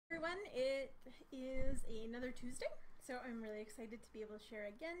Everyone, it is another Tuesday, so I'm really excited to be able to share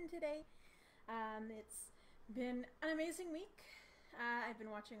again today. It's been an amazing week. I've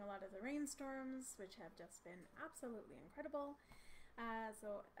been watching a lot of the rainstorms, which have just been absolutely incredible.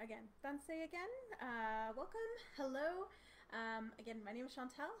 So again, Danse again. Welcome, hello. Again, my name is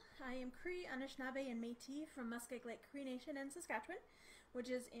Chantal. I am Cree, Anishinaabe, and Métis from Muskeg Lake Cree Nation in Saskatchewan, which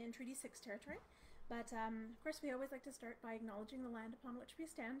is in Treaty 6 territory. But of course, we always like to start by acknowledging the land upon which we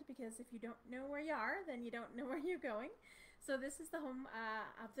stand, because if you don't know where you are, then you don't know where you're going. So this is the home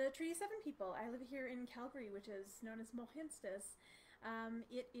of the Treaty 7 people. I live here in Calgary, which is known as Mohinstas.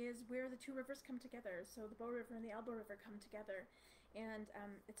 It is where the two rivers come together. So the Bow River and the Elbow River come together. And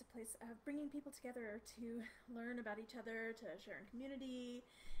it's a place of bringing people together to learn about each other, to share in community,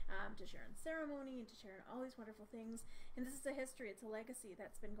 to share in ceremony, and to share in all these wonderful things. And this is a history, it's a legacy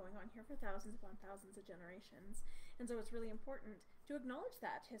that's been going on here for thousands upon thousands of generations. And so it's really important to acknowledge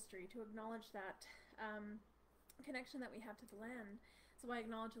that history, to acknowledge that connection that we have to the land. So I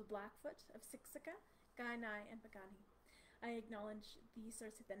acknowledge the Blackfoot of Siksika, Kainai, and Pagani. I acknowledge the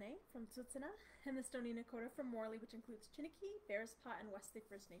Sarsitane from Tsutsuna and the Stoney Nakoda from Morley, which includes Chiniki, Bearspaw, and Westlake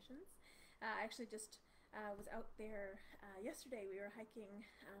First Nations. I actually just was out there yesterday. We were hiking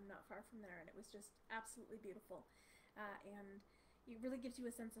not far from there, and it was just absolutely beautiful. And it really gives you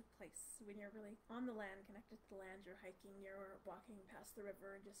a sense of place when you're really on the land, connected to the land. You're hiking, you're walking past the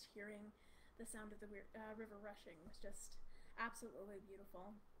river, and just hearing the sound of the river rushing was just absolutely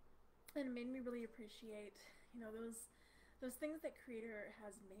beautiful. And it made me really appreciate, those things that Creator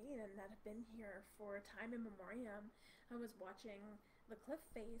has made and that have been here for time immemorial. I was watching the cliff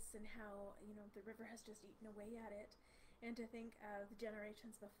face and how, the river has just eaten away at it. And to think of the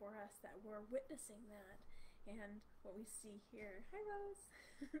generations before us that were witnessing that and what we see here. Hi, Rose.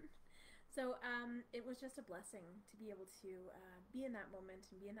 So it was just a blessing to be able to be in that moment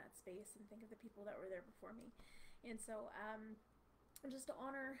and be in that space and think of the people that were there before me. And so just to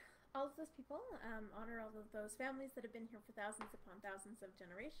honor all of those people, honor all of those families that have been here for thousands upon thousands of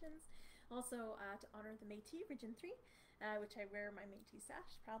generations. Also to honor the Métis Region 3, which I wear my Métis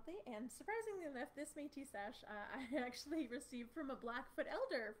sash proudly. And surprisingly enough, this Métis sash I actually received from a Blackfoot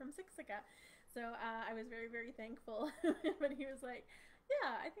elder from Siksika. So I was very, very thankful when he was like,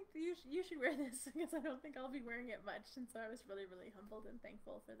 yeah, I think you should wear this because I don't think I'll be wearing it much. And so I was really, really humbled and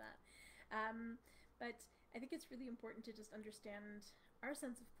thankful for that. But I think it's really important to just understand our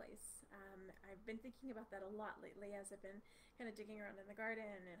sense of place. I've been thinking about that a lot lately as I've been kind of digging around in the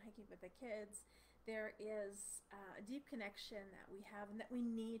garden and hiking with the kids. There is a deep connection that we have and that we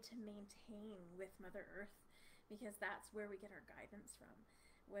need to maintain with Mother Earth, because that's where we get our guidance from.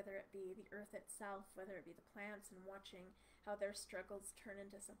 Whether it be the earth itself, whether it be the plants, and watching how their struggles turn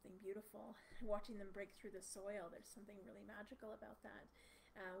into something beautiful, watching them break through the soil. There's something really magical about that.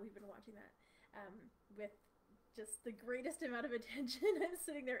 We've been watching that with just the greatest amount of attention. I'm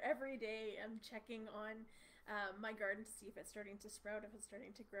sitting there every day. I'm checking on my garden to see if it's starting to sprout, if it's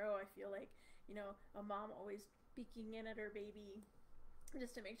starting to grow. I feel like, a mom always peeking in at her baby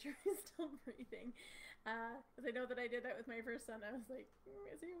just to make sure he's still breathing. Because I know that I did that with my first son. I was like,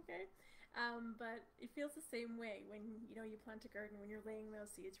 is he okay? But it feels the same way when, you plant a garden, when you're laying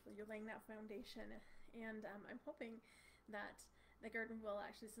those seeds, you're laying that foundation. And I'm hoping that the garden will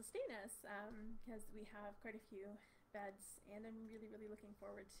actually sustain us, because we have quite a few beds, and I'm really, really looking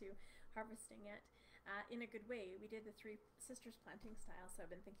forward to harvesting it in a good way. We did the Three Sisters planting style, so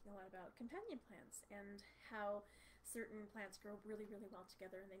I've been thinking a lot about companion plants and how certain plants grow really, really well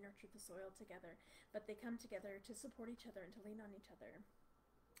together and they nurture the soil together, but they come together to support each other and to lean on each other.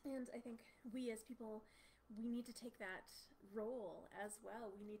 And I think we as people, we need to take that role as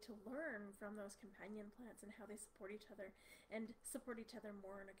well. We need to learn from those companion plants and how they support each other, and support each other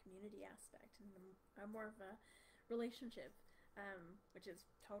more in a community aspect and more of a relationship, which is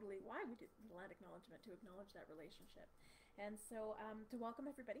totally why we did the land acknowledgement, to acknowledge that relationship. And so to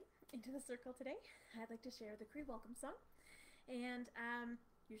welcome everybody into the circle today, I'd like to share the Cree welcome song. And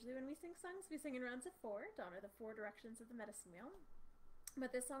usually when we sing songs, we sing in rounds of 4 to honor the 4 directions of the medicine wheel.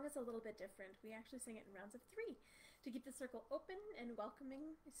 But this song is a little bit different. We actually sing it in rounds of 3 to keep the circle open and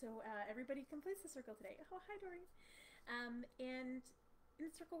welcoming, so everybody completes the circle today. Oh, hi, Doreen. And in the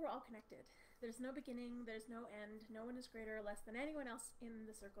circle, we're all connected. There's no beginning, there's no end. No one is greater or less than anyone else in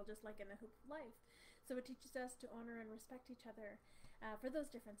the circle, just like in the hoop of life. So it teaches us to honor and respect each other for those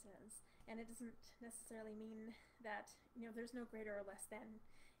differences. And it doesn't necessarily mean that, there's no greater or less than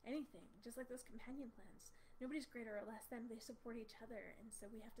anything. Just like those companion plants. Nobody's greater or less than, they support each other. And so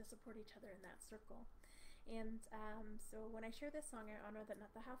we have to support each other in that circle. And so when I share this song, I honor the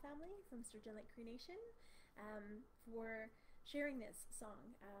Nataha family from Sturgeon Lake Cree Nation for sharing this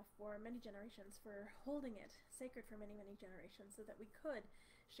song for many generations, for holding it sacred for many, many generations so that we could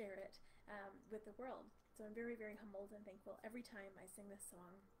share it with the world. So I'm very, very humbled and thankful every time I sing this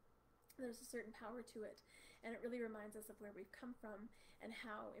song. There's a certain power to it, and it really reminds us of where we've come from and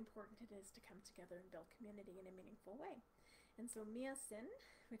how important it is to come together and build community in a meaningful way. And so Mia Sin,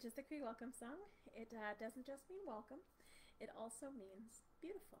 which is the Cree welcome song, it doesn't just mean welcome, it also means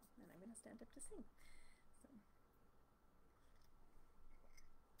beautiful. And I'm going to stand up to sing.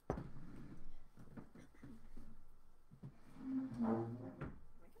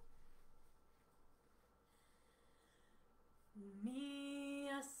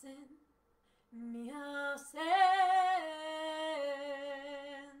 Mia Sin, Mia Sin,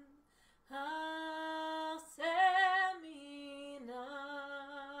 Semina,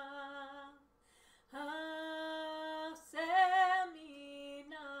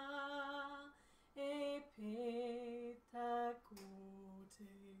 Semina, Epeta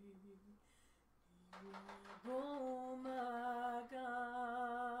Kote, Gomagan,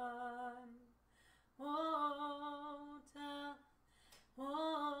 Ota,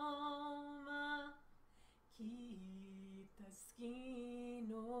 Oma, Kita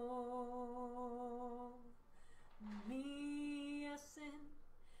Skino, Mia Sin,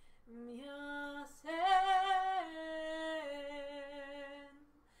 Mia Sin,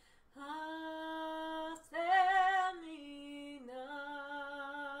 Semina,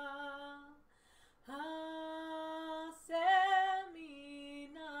 Semina,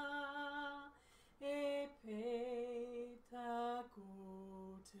 Epeta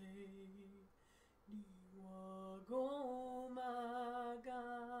Kote, Niwa Gomagan,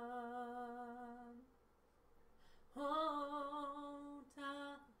 Ota,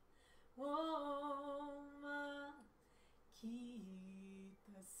 Oma,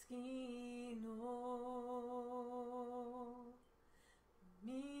 Kita Skino,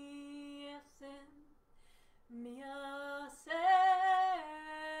 Mia Sin, Mia Sin,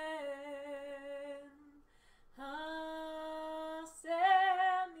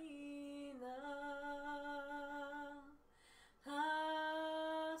 Semina,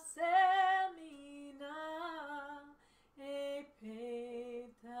 Semina,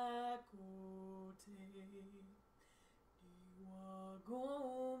 Epeta Kote, Niwa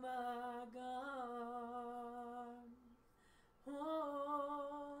Gomagan,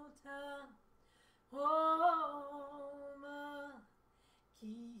 Ota, Oma,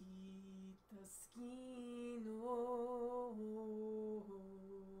 Kita Skino.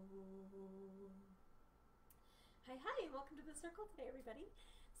 Hi, welcome to the circle today, everybody.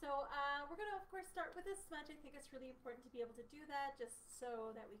 So we're going to, of course, start with a smudge. I think it's really important to be able to do that just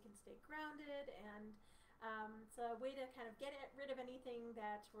so that we can stay grounded, and it's a way to kind of get rid of anything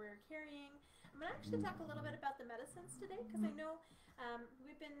that we're carrying. I'm going to actually talk a little bit about the medicines today, because I know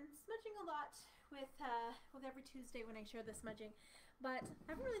we've been smudging a lot with every Tuesday when I share the smudging, but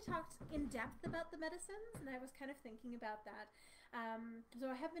I haven't really talked in depth about the medicines, and I was kind of thinking about that. So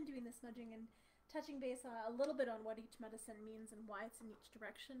I have been doing the smudging and touching base a little bit on what each medicine means and why it's in each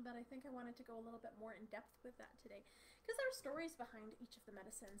direction, but I think I wanted to go a little bit more in depth with that today, because there are stories behind each of the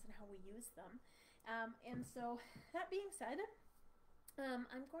medicines and how we use them. And so that being said,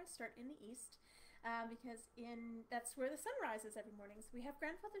 I'm going to start in the east, because that's where the sun rises every morning. So we have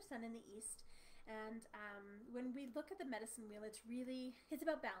Grandfather Sun in the east, and when we look at the medicine wheel, it's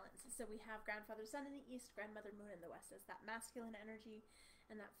about balance. So we have Grandfather Sun in the east, Grandmother Moon in the west, as that masculine energy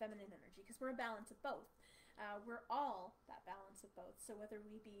and that feminine energy, because we're a balance of both. We're all that balance of both. So whether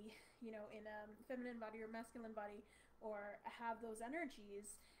we be, in a feminine body or masculine body, or have those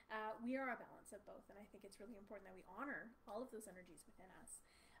energies, we are a balance of both. And I think it's really important that we honor all of those energies within us.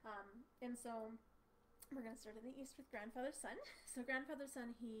 And so we're going to start in the east with Grandfather Sun. So Grandfather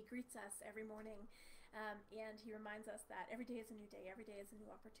Sun, he greets us every morning, and he reminds us that every day is a new day, every day is a new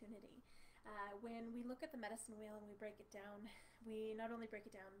opportunity. When we look at the medicine wheel and we break it down, we not only break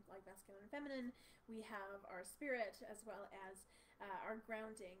it down like masculine and feminine, we have our spirit as well as our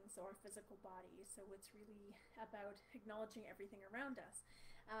grounding, so our physical body. So it's really about acknowledging everything around us.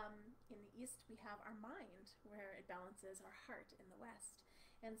 In the east, we have our mind, where it balances our heart in the west.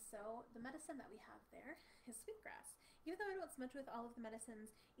 And so the medicine that we have there is sweetgrass. Even though I don't smudge with all of the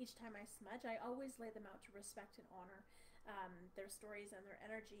medicines, each time I smudge, I always lay them out to respect and honor their stories and their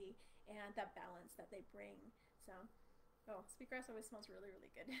energy and that balance that they bring. So, sweetgrass always smells really, really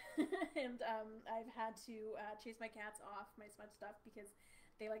good. And I've had to chase my cats off my smudge stuff because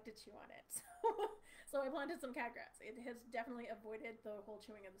they like to chew on it. So I planted some catgrass. It has definitely avoided the whole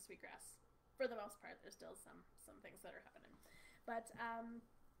chewing of the sweetgrass. For the most part, there's still some things that are happening. But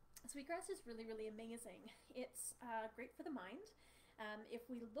Sweetgrass is really, really amazing. It's great for the mind. If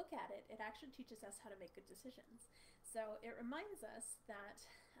we look at it, it actually teaches us how to make good decisions. So it reminds us that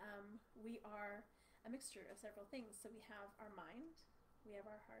we are a mixture of several things. So we have our mind, we have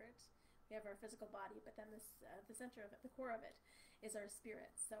our heart, we have our physical body, but then the center of it, the core of it, is our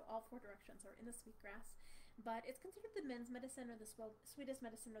spirit. So all four directions are in the sweetgrass. But it's considered the men's medicine or the sweetest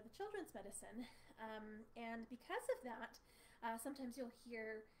medicine or the children's medicine. And because of that, sometimes you'll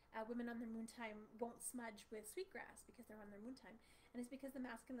hear women on their moon time won't smudge with sweetgrass because they're on their moon time. And it's because the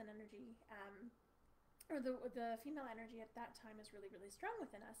masculine energy or the female energy at that time is really, really strong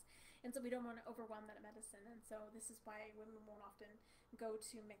within us. And so we don't want to overwhelm that medicine. And so this is why women won't often go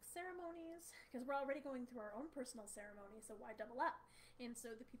to mixed ceremonies, because we're already going through our own personal ceremony, so why double up? And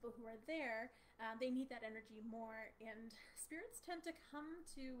so the people who are there, they need that energy more. And spirits tend to come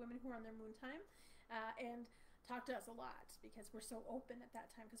to women who are on their moon time and talk to us a lot because we're so open at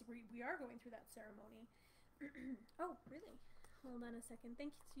that time, because we are going through that ceremony. Oh, really? Hold on a second.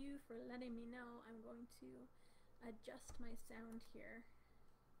 Thank you for letting me know. I'm going to adjust my sound here.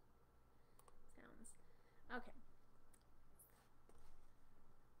 Sounds. Okay.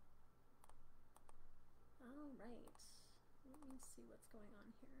 All right. Let me see what's going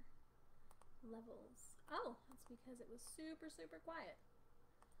on here. Levels. Oh, that's because it was super, super quiet.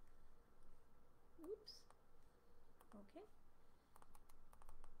 Oops. Okay.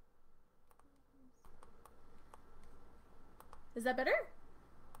 Is that better?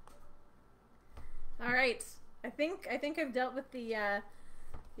 All right. I think I've dealt with the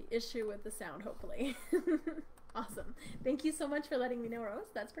issue with the sound, hopefully. Awesome. Thank you so much for letting me know, Rose.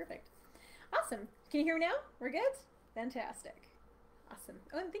 That's perfect. Awesome. Can you hear me now? We're good? Fantastic. Awesome.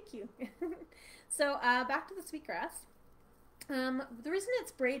 Oh, and thank you. So back to the sweetgrass. The reason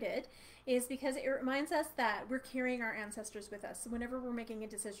it's braided is because it reminds us that we're carrying our ancestors with us. So whenever we're making a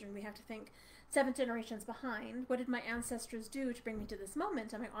decision, we have to think 7 generations behind. What did my ancestors do to bring me to this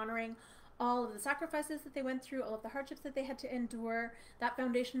moment? Am I honoring all of the sacrifices that they went through, all of the hardships that they had to endure, that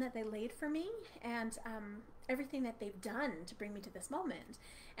foundation that they laid for me, and everything that they've done to bring me to this moment?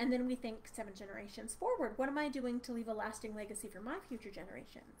 And then we think 7 generations forward. What am I doing to leave a lasting legacy for my future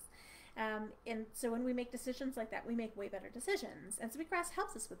generations? And so when we make decisions like that, we make way better decisions. And sweetgrass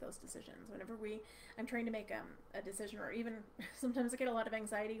helps us with those decisions. Whenever I'm trying to make a decision, or even sometimes I get a lot of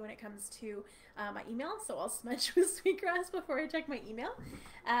anxiety when it comes to my email, so I'll smudge with sweetgrass before I check my email.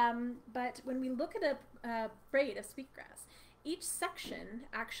 But when we look at a braid of sweetgrass, each section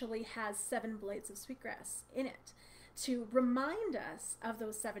actually has 7 blades of sweetgrass in it to remind us of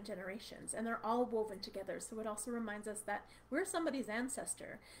those 7 generations, and they're all woven together. So it also reminds us that we're somebody's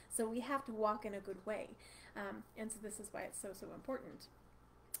ancestor, so we have to walk in a good way. And so this is why it's so, so important.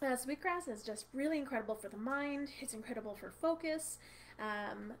 Sweetgrass is just really incredible for the mind. It's incredible for focus.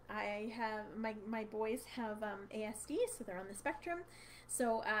 I have my boys have ASD, so they're on the spectrum.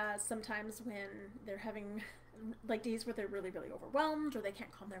 So sometimes when they're having like days where they're really, really overwhelmed or they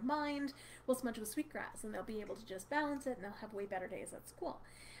can't calm their mind, we'll smudge with sweetgrass and they'll be able to just balance it, and they'll have way better days at school.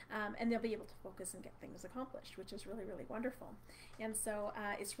 And they'll be able to focus and get things accomplished, which is really, really wonderful. And so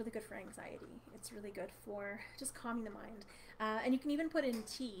it's really good for anxiety. It's really good for just calming the mind. And you can even put in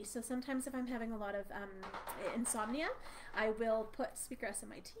tea. So sometimes if I'm having a lot of insomnia, I will put sweetgrass in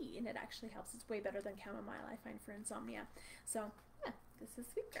my tea, and it actually helps. It's way better than chamomile, I find, for insomnia. So yeah, this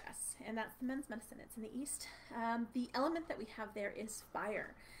is sweetgrass, and that's the men's medicine. It's in the east. The element that we have there is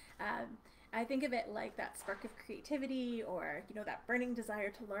fire. I think of it like that spark of creativity, or that burning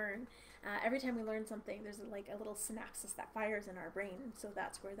desire to learn. Every time we learn something, there's like a little synapses that fires in our brain. So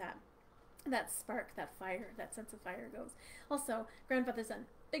that's where that spark, that fire, that sense of fire goes. Also, grandfather's son,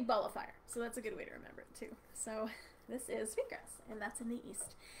 big ball of fire. So that's a good way to remember it too. So this is sweetgrass, and that's in the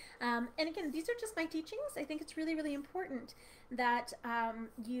east. And again, these are just my teachings. I think it's really, really important that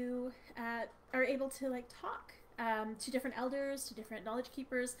you are able to talk to different elders, to different knowledge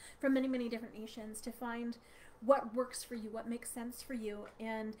keepers from many, many different nations, to find what works for you, what makes sense for you,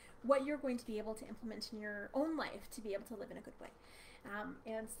 and what you're going to be able to implement in your own life to be able to live in a good way.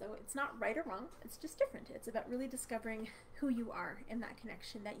 And so it's not right or wrong, it's just different. It's about really discovering who you are and that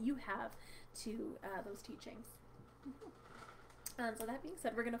connection that you have to those teachings. So that being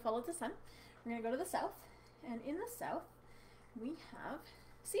said, we're going to follow the sun. We're going to go to the south, and in the south we have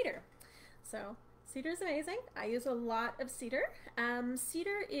cedar. So cedar is amazing. I use a lot of cedar.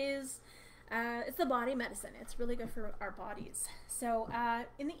 Cedar is it's the body medicine. It's really good for our bodies. So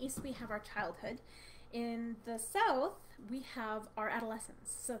in the east we have our childhood. In the south we have our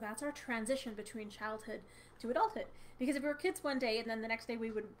adolescence. So that's our transition between childhood to adulthood. Because if we were kids one day and then the next day we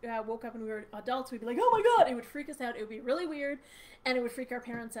would woke up and we were adults, we'd be like, oh my god, it would freak us out. It would be really weird, and it would freak our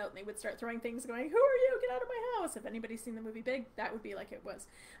parents out, and they would start throwing things, going, who are you? Get out of my house. If anybody's seen the movie Big, that would be like it was.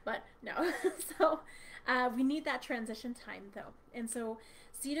 But no. So we need that transition time, though. And so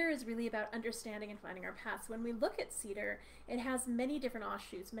Cedar is really about understanding and finding our paths. When we look at Cedar, it has many different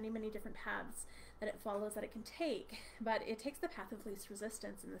offshoots, many different paths that it follows, that it can take, but it takes the path of least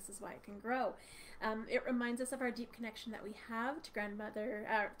resistance, and this is why it can grow. It reminds us of our deep connection that we have to grandmother,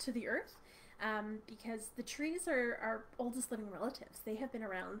 to the earth, because the trees are our oldest living relatives. They have been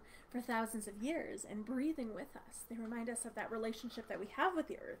around for thousands of years and breathing with us. They remind us of that relationship that we have with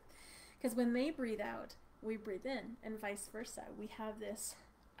the earth, because when they breathe out, we breathe in, and vice versa. We have this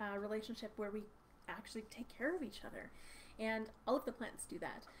relationship where we actually take care of each other, and all of the plants do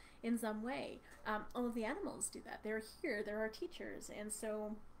that in some way. All of the animals do that. They're here, they're our teachers, and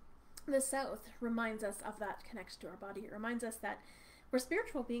so the South reminds us of that connection to our body. It reminds us that we're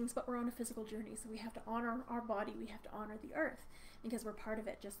spiritual beings, but we're on a physical journey, so we have to honor our body, we have to honor the earth, because we're part of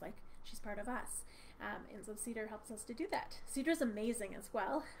it, just like she's part of us. And so Cedar helps us to do that. Cedar's amazing as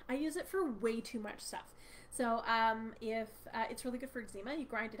well. I use it for way too much stuff. So if it's really good for eczema, you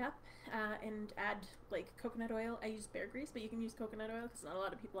grind it up and add like coconut oil. I use bear grease, but you can use coconut oil because not a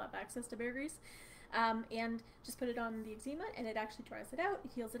lot of people have access to bear grease. And just put it on the eczema, and it actually dries it out,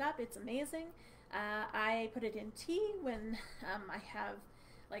 it heals it up. It's amazing. I put it in tea when I have,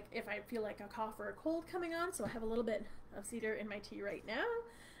 like, if I feel like a cough or a cold coming on, so I have a little bit of cedar in my tea right now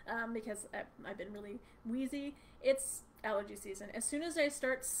because I've been really wheezy. It's allergy season. As soon as I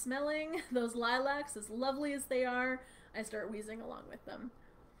start smelling those lilacs, as lovely as they are, I start wheezing along with them.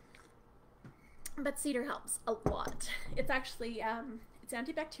 But cedar helps a lot. It's actually, it's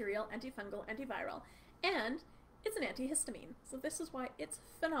antibacterial, antifungal, antiviral, and it's an antihistamine. So this is why it's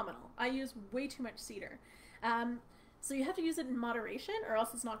phenomenal. I use way too much cedar. So you have to use it in moderation, or else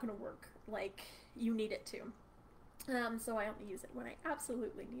it's not going to work like you need it to. So I only use it when I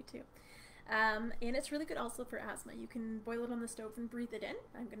absolutely need to. And it's really good also for asthma. You can boil it on the stove and breathe it in.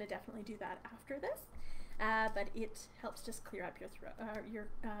 I'm going to definitely do that after this. But it helps just clear up your throat, your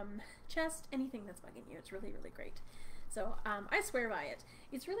chest, anything that's bugging you. It's really, really great. So I swear by it.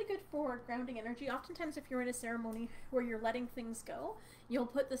 It's really good for grounding energy. Oftentimes if you're in a ceremony where you're letting things go, you'll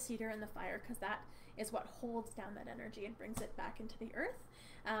put the cedar in the fire because that is what holds down that energy and brings it back into the earth.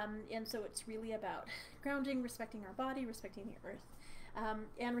 And so it's really about grounding, respecting our body, respecting the earth,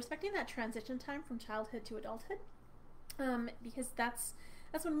 and respecting that transition time from childhood to adulthood, because that's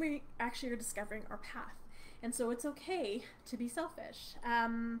when we actually are discovering our path. And so it's okay to be selfish.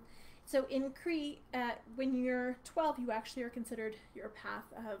 So in Cree, when you're 12, you actually are considered your path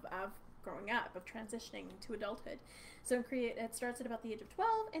of growing up, of transitioning to adulthood. So in Cree, it starts at about the age of 12,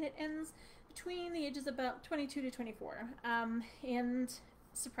 and it ends between the ages of about 22 to 24. And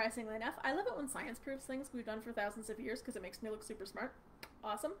surprisingly enough, I love it when science proves things we've done for thousands of years because it makes me look super smart.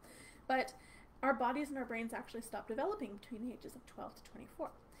 Awesome. But our bodies and our brains actually stop developing between the ages of 12 to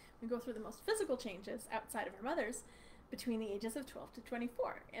 24. We go through the most physical changes outside of our mothers between the ages of 12 to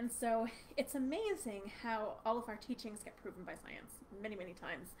 24. And so it's amazing how all of our teachings get proven by science many, many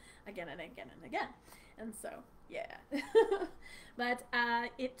times, again and again and again. And so, yeah. But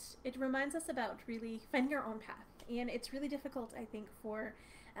it reminds us about really finding our own path. And it's really difficult, I think, for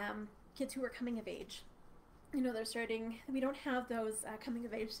kids who are coming of age. You know, we don't have those coming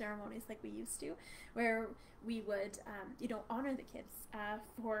of age ceremonies like we used to, where we would, honor the kids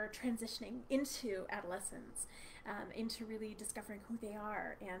for transitioning into adolescence, into really discovering who they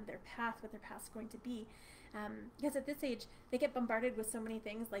are and their path, what their path's going to be. Because at this age, they get bombarded with so many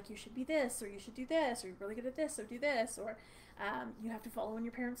things like you should be this, or you should do this, or you're really good at this, so do this, or you have to follow in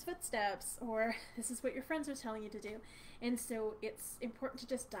your parents' footsteps, or this is what your friends are telling you to do. And so it's important to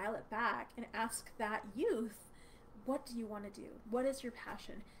just dial it back and ask that youth, what do you want to do? What is your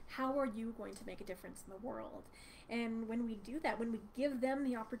passion? How are you going to make a difference in the world? And when we do that, when we give them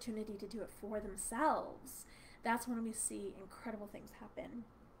the opportunity to do it for themselves, that's when we see incredible things happen.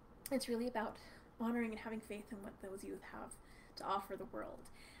 It's really about honoring and having faith in what those youth have to offer the world.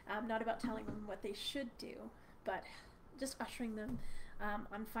 Not about telling them what they should do, but just ushering them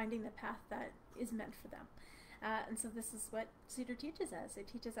on finding the path that is meant for them. And so this is what Cedar teaches us. It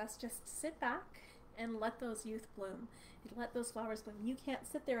teaches us just to sit back and let those youth bloom. Let those flowers bloom. You can't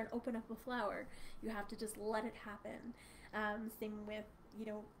sit there and open up a flower. You have to just let it happen. Same with,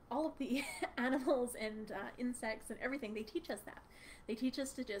 all of the animals and insects and everything. They teach us that. They teach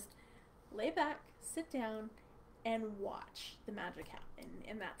us to just lay back, sit down, and watch the magic happen.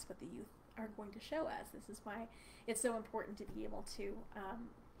 And that's what the youth are going to show us. This is why it's so important to be able to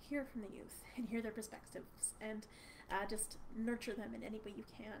hear from the youth and hear their perspectives, and just nurture them in any way you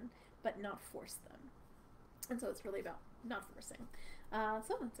can, but not force them. And so it's really about not forcing.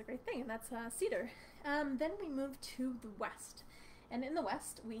 So that's a great thing, and that's cedar. Then we move to the west, and in the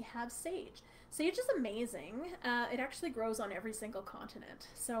west we have sage. Sage is amazing. It actually grows on every single continent.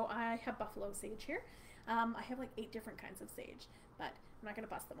 So I have buffalo sage here. I have like 8 different kinds of sage, but I'm not going to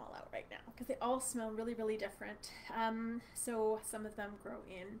bust them all out right now because they all smell really, really different. So some of them grow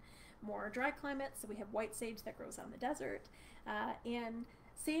in more dry climates. So we have white sage that grows on the desert, and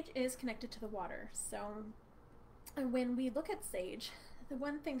sage is connected to the water. So when we look at sage, the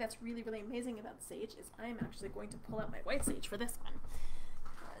one thing that's really, really amazing about sage is I'm actually going to pull out my white sage for this one.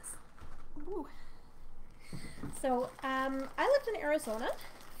 Ooh. So I lived in Arizona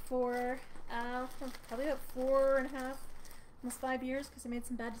for probably about 4.5, almost 5 years, because I made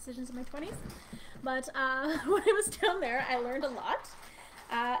some bad decisions in my 20s. But when I was down there, I learned a lot,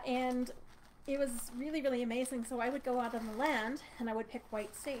 and it was really, really amazing. So I would go out on the land and I would pick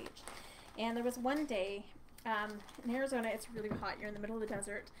white sage. And there was one day in Arizona, it's really hot. You're in the middle of the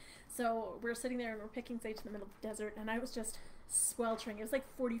desert. So we're sitting there and we're picking sage in the middle of the desert, and I was just sweltering. It was like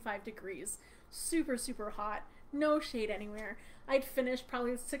 45 degrees, super, super hot, no shade anywhere. I'd finished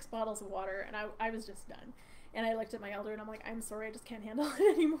probably 6 bottles of water, and I was just done. And I looked at my elder and I'm like, I'm sorry, I just can't handle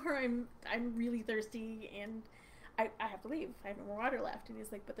it anymore. I'm really thirsty, and I have to leave. I have no more water left. And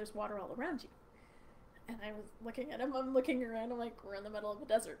he's like, but there's water all around you. And I was looking at him, I'm looking around, I'm like, we're in the middle of a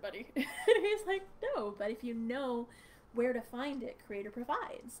desert, buddy. And he's like, no, but if you know where to find it, Creator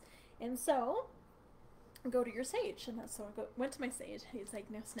provides. And so go to your sage. And so I went to my sage. He's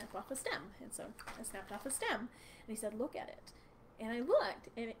like, now snap off a stem. And so I snapped off a stem, and he said, look at it. And I looked,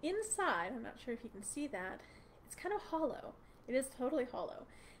 and inside, I'm not sure if you can see that, it's kind of hollow. It is totally hollow.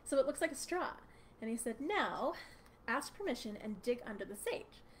 So it looks like a straw. And he said, now ask permission and dig under the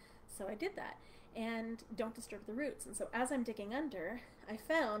sage. So I did that. And don't disturb the roots. And so as I'm digging under, I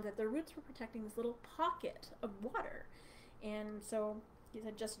found that the roots were protecting this little pocket of water. And so he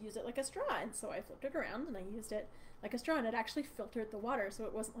said, just use it like a straw. And so I flipped it around and I used it like a straw, and it actually filtered the water, so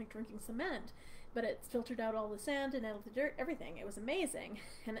it wasn't like drinking cement, but it filtered out all the sand and out the dirt, everything. It was amazing,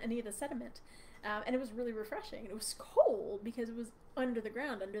 and any of the sediment. And it was really refreshing. It was cold because it was under the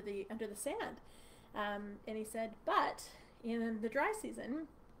ground, under the sand. And he said, but in the dry season,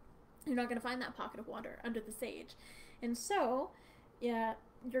 you're not going to find that pocket of water under the sage. And so, yeah,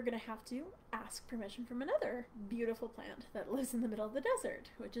 you're going to have to ask permission from another beautiful plant that lives in the middle of the desert,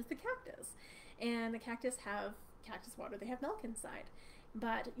 which is the cactus. And the cactus have cactus water. They have milk inside.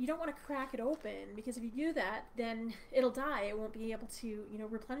 But you don't want to crack it open, because if you do that, then it'll die. It won't be able to,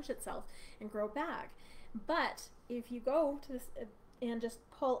 replenish itself and grow back. But if you go to this and just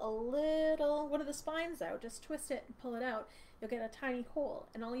pull a little, one of the spines out, just twist it and pull it out, you'll get a tiny hole.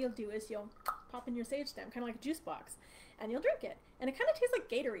 And all you'll do is you'll pop in your sage stem, kind of like a juice box, and you'll drink it. And it kind of tastes like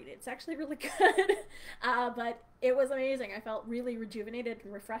Gatorade. It's actually really good. But it was amazing. I felt really rejuvenated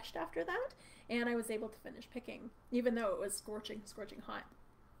and refreshed after that. And I was able to finish picking, even though it was scorching, scorching hot.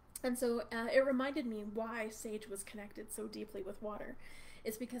 And so it reminded me why sage was connected so deeply with water.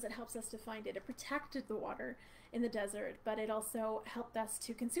 It's because it helps us to find it. It protected the water in the desert, but it also helped us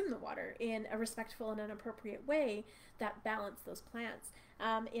to consume the water in a respectful and an appropriate way that balanced those plants.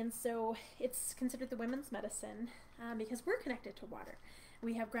 And so it's considered the women's medicine because we're connected to water.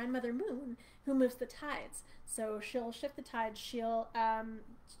 We have Grandmother Moon, who moves the tides. So she'll shift the tides. She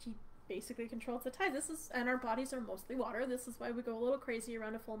basically controls the tide. And our bodies are mostly water. This is why we go a little crazy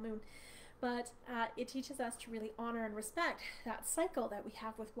around a full moon. But it teaches us to really honor and respect that cycle that we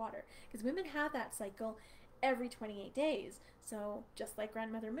have with water, because women have that cycle every 28 days. So just like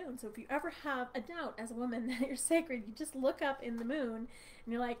Grandmother Moon. So if you ever have a doubt as a woman that you're sacred, you just look up in the moon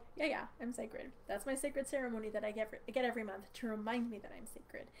and you're like, yeah, I'm sacred. That's my sacred ceremony that I get every month to remind me that I'm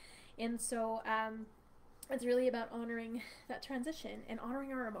sacred. And so it's really about honoring that transition and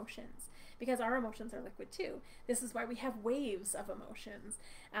honoring our emotions, because our emotions are liquid too. This is why we have waves of emotions,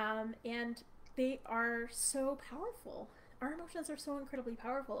 and they are so powerful. Our emotions are so incredibly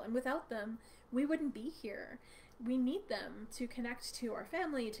powerful, and without them, we wouldn't be here. We need them to connect to our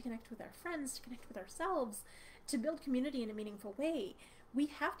family, to connect with our friends, to connect with ourselves, to build community in a meaningful way. We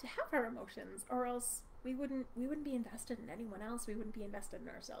have to have our emotions, or else we wouldn't be invested in anyone else. We wouldn't be invested in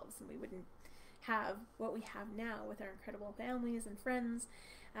ourselves, and we wouldn't have what we have now with our incredible families and friends,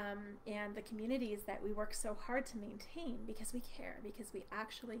 and the communities that we work so hard to maintain, because we care, because we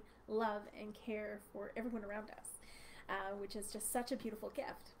actually love and care for everyone around us, which is just such a beautiful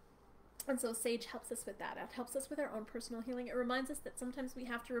gift. And so sage helps us with that. It helps us with our own personal healing. It reminds us that sometimes we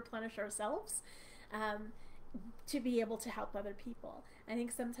have to replenish ourselves to be able to help other people. I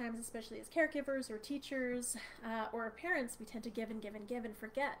think sometimes, especially as caregivers or teachers or parents, we tend to give and give and give and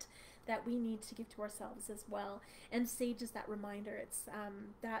forget that we need to give to ourselves as well. And sage is that reminder. It's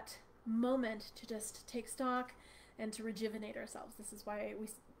that moment to just take stock and to rejuvenate ourselves. This is why we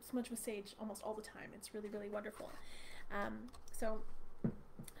smudge with sage almost all the time. It's really, really wonderful. So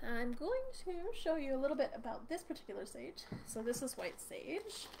I'm going to show you a little bit about this particular sage. So this is white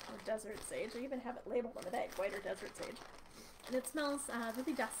sage, or desert sage. I even have it labeled on the bag, white or desert sage. And it smells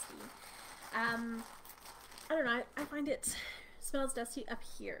really dusty. I don't know, I find it smells dusty up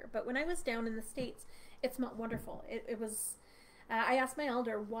here, but when I was down in the States, it smelled wonderful. It was, I asked my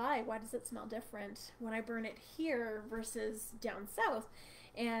elder, why does it smell different when I burn it here versus down south?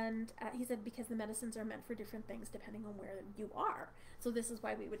 And he said, because the medicines are meant for different things depending on where you are. So this is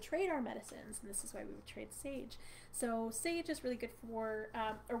why we would trade our medicines, and this is why we would trade sage. So sage is really good for,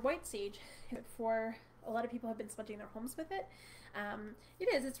 or white sage, for a lot of people have been smudging their homes with it.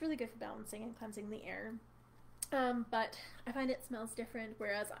 It's really good for balancing and cleansing the air. But I find it smells different,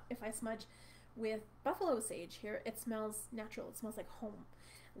 whereas if I smudge with buffalo sage here, it smells natural. It smells like home.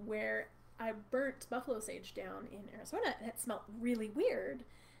 Where I burnt buffalo sage down in Arizona, and it smelled really weird,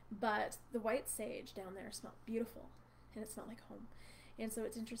 but the white sage down there smelled beautiful, and it smelled like home. And so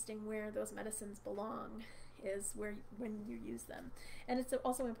it's interesting where those medicines belong is when you use them. And it's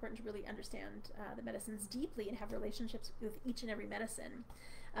also important to really understand the medicines deeply and have relationships with each and every medicine.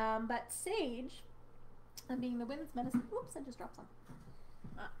 But sage, being the wind's medicine, oops, I just dropped some.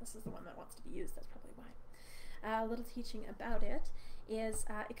 This is the one that wants to be used, that's probably why. A little teaching about it is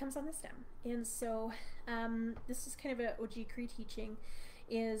it comes on the stem. And so this is kind of a OG Cree teaching,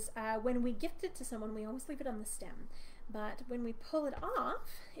 is when we gift it to someone, we always leave it on the stem. But when we pull it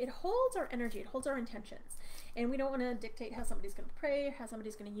off, it holds our energy, it holds our intentions. And we don't want to dictate how somebody's going to pray, how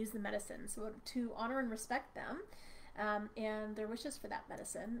somebody's going to use the medicine. So to honor and respect them and their wishes for that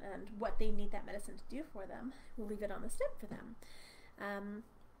medicine and what they need that medicine to do for them, we'll leave it on the stem for them.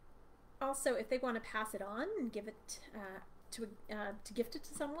 Also, if they want to pass it on and give it to gift it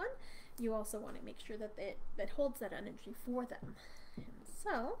to someone, you also want to make sure that that holds that energy for them. And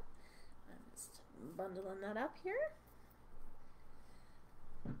so I'm just bundling that up here.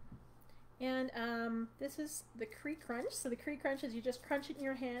 And this is the Cree Crunch. So the Cree Crunch is you just crunch it in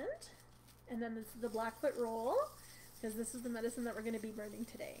your hand, and then this is the Blackfoot Roll, because this is the medicine that we're going to be burning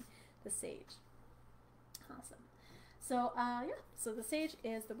today, the sage. Awesome. So so the sage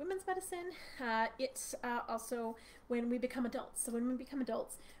is the women's medicine. It's also when we become adults. So when we become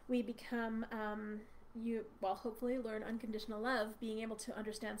adults, we become, hopefully learn unconditional love, being able to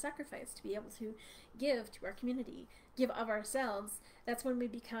understand sacrifice, to be able to give to our community, give of ourselves. That's when we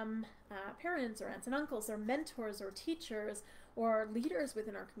become parents or aunts and uncles or mentors or teachers or leaders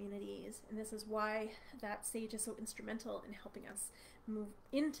within our communities. And this is why that sage is so instrumental in helping us move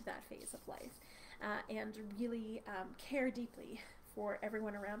into that phase of life. And really care deeply for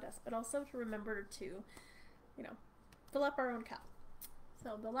everyone around us, but also to remember to, fill up our own cup.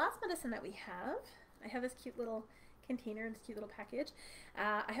 So the last medicine that we have, I have this cute little container and this cute little package.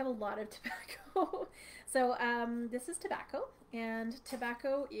 I have a lot of tobacco. So this is tobacco, and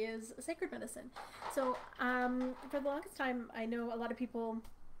tobacco is a sacred medicine. So for the longest time, I know a lot of people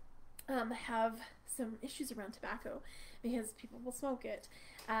have some issues around tobacco because people will smoke it.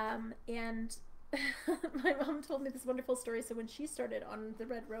 And my mom told me this wonderful story. So when she started on the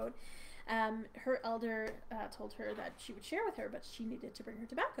Red Road, her elder told her that she would share with her, but she needed to bring her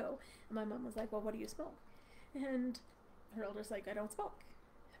tobacco. And my mom was like, well, what do you smoke? And her elder's like, I don't smoke.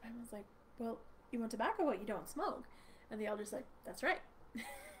 And I was like, well, you want tobacco, but you don't smoke. And the elder's like, that's right.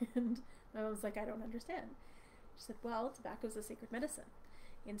 And my mom was like, I don't understand. She said, well, tobacco is a sacred medicine.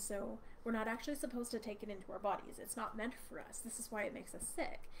 And so we're not actually supposed to take it into our bodies. It's not meant for us. This is why it makes us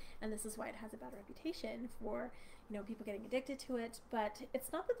sick. And this is why it has a bad reputation for, people getting addicted to it. But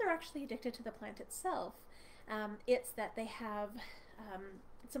it's not that they're actually addicted to the plant itself. It's that they have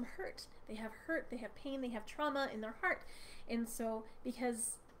some hurt. They have hurt, they have pain, they have trauma in their heart. And so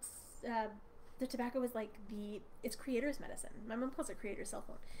because the tobacco is like it's creator's medicine. My mom calls it creator's cell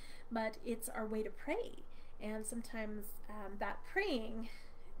phone. But it's our way to pray. And sometimes that praying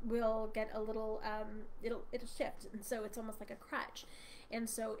will get a little, it'll shift. And so it's almost like a crutch. And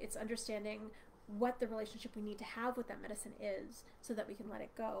so it's understanding what the relationship we need to have with that medicine is so that we can let it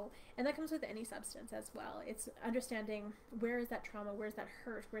go. And that comes with any substance as well. It's understanding where is that trauma, where's that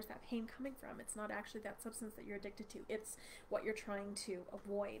hurt, where's that pain coming from. It's not actually that substance that you're addicted to. It's what you're trying to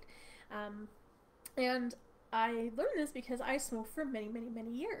avoid. And I learned this because I smoked for many, many,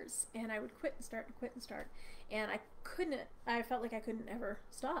 many years, and I would quit and start and quit and start, and I felt like I couldn't ever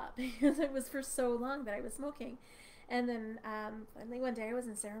stop because it was for so long that I was smoking. And then finally one day I was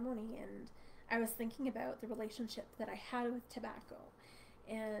in ceremony, and I was thinking about the relationship that I had with tobacco,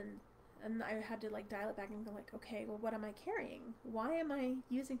 and I had to like dial it back and go like, okay, well, what am I carrying? Why am I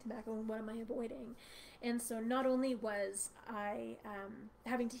using tobacco, and what am I avoiding? And so not only was I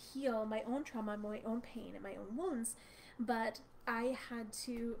having to heal my own trauma, my own pain, and my own wounds, but I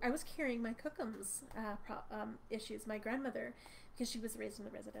was carrying my Cookum's issues, my grandmother, because she was raised in a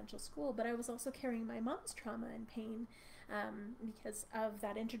residential school, but I was also carrying my mom's trauma and pain because of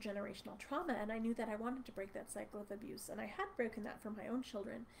that intergenerational trauma, and I knew that I wanted to break that cycle of abuse, and I had broken that for my own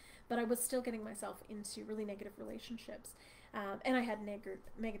children, but I was still getting myself into really negative relationships, and I had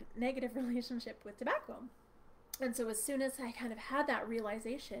negative relationship with tobacco. And so as soon as I kind of had that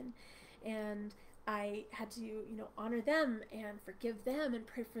realization, and I had to, honor them and forgive them and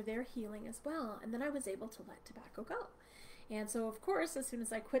pray for their healing as well, and then I was able to let tobacco go. And so, of course, as soon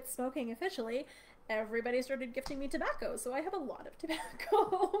as I quit smoking officially, everybody started gifting me tobacco. So I have a lot of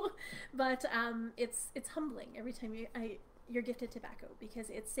tobacco. But it's humbling every time you're gifted tobacco, because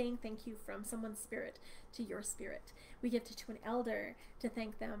it's saying thank you from someone's spirit to your spirit. We gift it to an elder to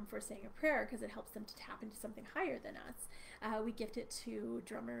thank them for saying a prayer, because it helps them to tap into something higher than us. We gift it to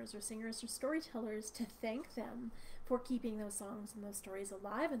drummers or singers or storytellers to thank them for keeping those songs and those stories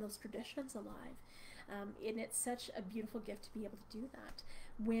alive and those traditions alive. And it's such a beautiful gift to be able to do that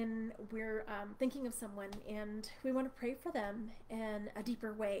when we're thinking of someone and we want to pray for them in a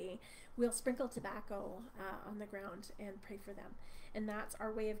deeper way. We'll sprinkle tobacco on the ground and pray for them, and that's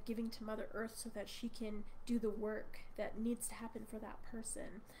our way of giving to Mother Earth so that she can do the work that needs to happen for that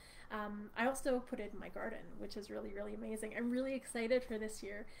person. I also put it in my garden, which is really, really amazing. I'm really excited for this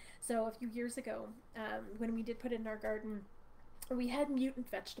year. So a few years ago, when we did put it in our garden, we had mutant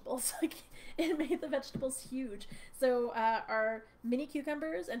vegetables. Like, it made the vegetables huge. So our mini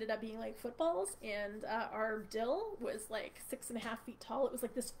cucumbers ended up being like footballs, and our dill was like 6.5 feet tall. It was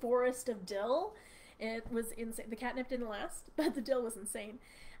like this forest of dill. It was insane. The catnip didn't last, but the dill was insane.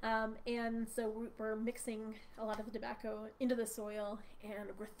 And so we're mixing a lot of the tobacco into the soil, and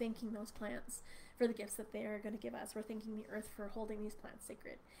we're thanking those plants for the gifts that they are going to give us. We're thanking the earth for holding these plants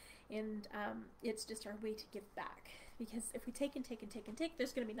sacred. And it's just our way to give back. Because if we take and take and take and take,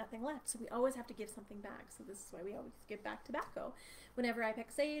 there's going to be nothing left. So we always have to give something back. So this is why we always give back tobacco. Whenever I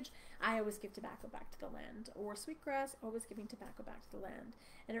pick sage, I always give tobacco back to the land. Or sweetgrass, always giving tobacco back to the land.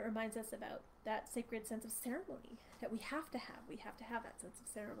 And it reminds us about that sacred sense of ceremony that we have to have. We have to have that sense of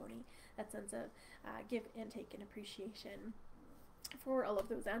ceremony, that sense of give and take and appreciation for all of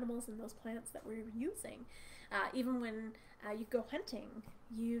those animals and those plants that we're using. Even when you go hunting,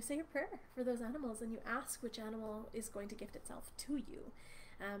 you say a prayer for those animals, and you ask which animal is going to gift itself to you.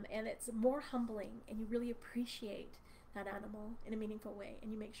 And it's more humbling, and you really appreciate that animal in a meaningful way,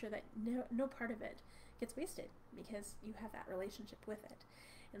 and you make sure that no part of it gets wasted, because you have that relationship with it.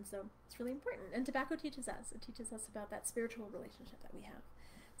 And so it's really important. And tobacco teaches us. It teaches us about that spiritual relationship that we have.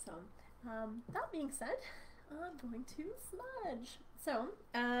 So that being said, I'm going to smudge. So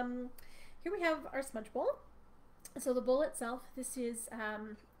here we have our smudge bowl. So the bowl itself, this is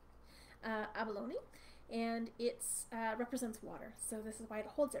abalone, and it represents water. So this is why it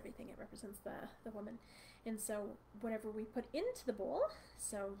holds everything. It represents the woman. And so whatever we put into the bowl,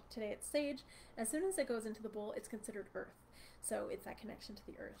 so today it's sage, as soon as it goes into the bowl, it's considered earth. So it's that connection to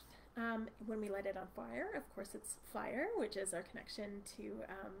the earth. When we light it on fire, of course it's fire, which is our connection to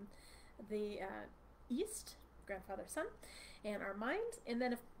the east, grandfather, sun, and our mind. And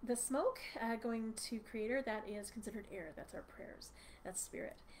then if the smoke going to creator, that is considered air. That's our prayers. That's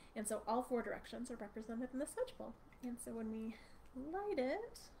spirit. And so all four directions are represented in the smudge bowl. And so when we light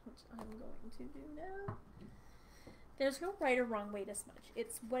it, which I'm going to do now, there's no right or wrong way to smudge.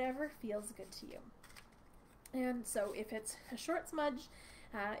 It's whatever feels good to you. And so if it's a short smudge,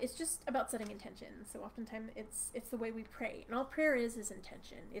 it's just about setting intention. So oftentimes it's the way we pray. And all prayer is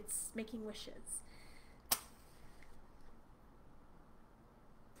intention. It's making wishes.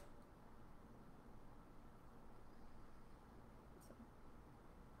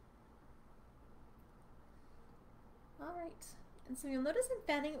 Alright, and so you'll notice I'm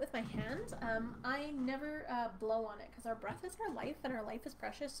fanning it with my hand. I never blow on it, because our breath is our life, and our life is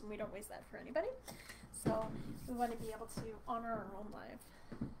precious, and we don't waste that for anybody. So we want to be able to honor our own life.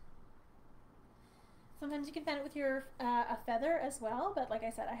 Sometimes you can fan it with your a feather as well, but like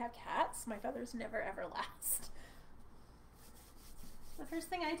I said, I have cats. My feathers never ever last. The first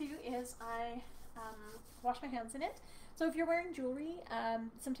thing I do is I wash my hands in it. So if you're wearing jewelry,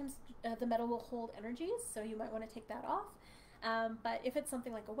 sometimes the metal will hold energies, so you might want to take that off. But if it's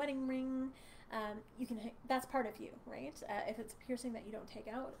something like a wedding ring, you can. That's part of you, right? If it's a piercing that you don't take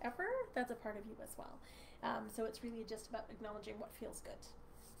out ever, that's a part of you as well. So it's really just about acknowledging what feels good.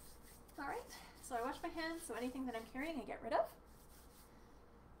 All right. So I wash my hands. So anything that I'm carrying, I get rid of.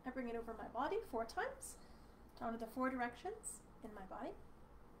 I bring it over my body 4 times, down to the 4 directions in my body.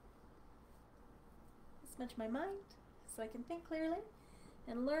 I smudge my mind so I can think clearly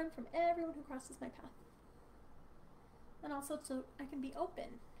and learn from everyone who crosses my path. And also so I can be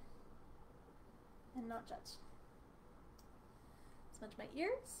open and not judge. Smudge my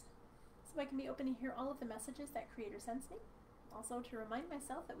ears so I can be open to hear all of the messages that Creator sends me. Also to remind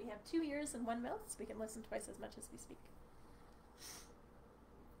myself that we have 2 ears and 1 mouth, so we can listen twice as much as we speak.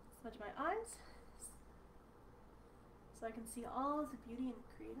 Smudge my eyes so I can see all of the beauty and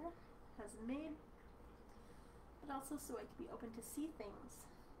Creator has made, but also so I can be open to see things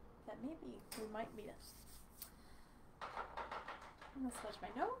that maybe we might miss. I'm going to smudge my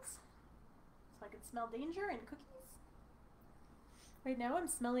nose so I can smell danger and cookies. Right now I'm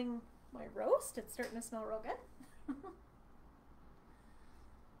smelling my roast. It's starting to smell real good.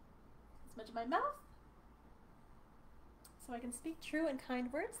 Smudge my mouth so I can speak true and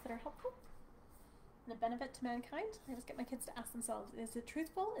kind words that are helpful and a benefit to mankind. I just get my kids to ask themselves, is it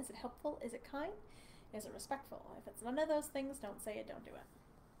truthful? Is it helpful? Is it kind? Is it respectful? If it's none of those things, don't say it, don't do it.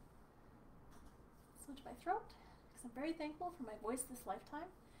 Smudge my throat because I'm very thankful for my voice this lifetime,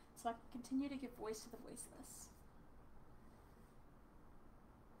 so I can continue to give voice to the voiceless.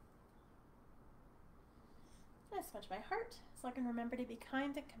 I smudge my heart so I can remember to be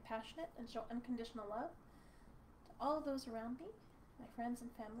kind and compassionate and show unconditional love to all of those around me, my friends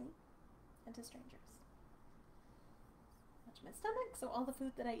and family, and to strangers. Smudge my stomach so all the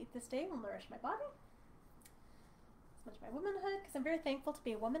food that I eat this day will nourish my body. Smudge my womanhood because I'm very thankful to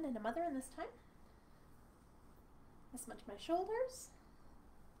be a woman and a mother in this time. I smudge my shoulders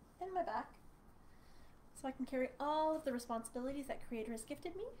and my back so I can carry all of the responsibilities that Creator has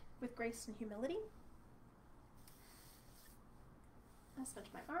gifted me with grace and humility. I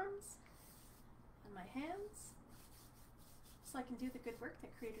smudge my arms and my hands so I can do the good work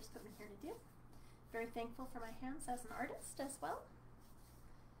that Creator's put me here to do. Very thankful for my hands as an artist as well.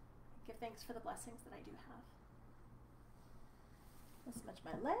 I give thanks for the blessings that I do have. I smudge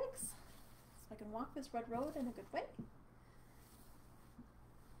my legs so I can walk this red road in a good way.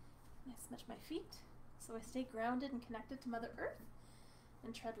 I smudge my feet so I stay grounded and connected to Mother Earth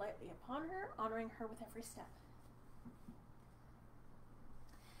and tread lightly upon her, honoring her with every step.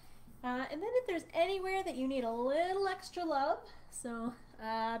 And then if there's anywhere that you need a little extra love, so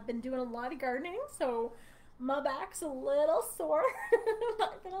I've been doing a lot of gardening, so my back's a little sore, I'm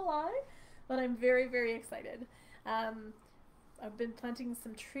not gonna lie, but I'm very, very excited. I've been planting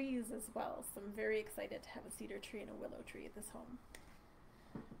some trees as well, so I'm very excited to have a cedar tree and a willow tree at this home.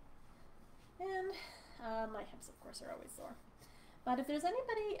 And my hips, of course, are always sore. But if there's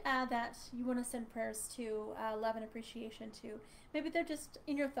anybody that you want to send prayers to, love and appreciation to, maybe they're just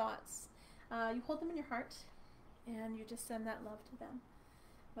in your thoughts, you hold them in your heart and you just send that love to them.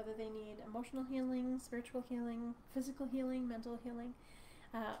 Whether they need emotional healing, spiritual healing, physical healing, mental healing,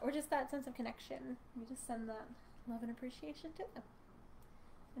 or just that sense of connection, you just send that love and appreciation to them.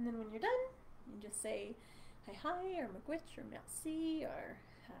 And then when you're done, you just say hi, or miigwech, or merci, or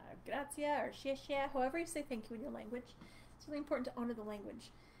grazie, or xie, however you say thank you in your language. It's really important to honor the language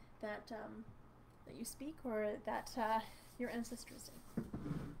that that you speak or that your ancestors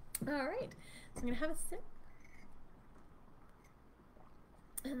did. All right, so I'm going to have a sip.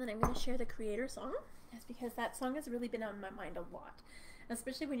 And then I'm going to share the Creator song, just because that song has really been on my mind a lot,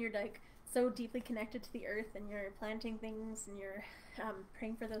 especially when you're like so deeply connected to the earth and you're planting things and you're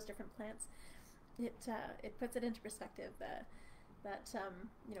praying for those different plants. It puts it into perspective that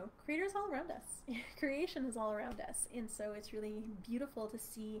you know, Creator is all around us. Creation is all around us, and so it's really beautiful to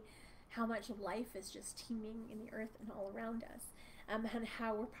see how much life is just teeming in the earth and all around us, and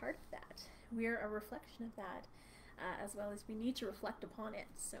how we're part of that. We're a reflection of that, as well as we need to reflect upon it.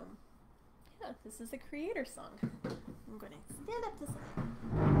 So yeah, this is the Creator song. I'm going to stand up to sing.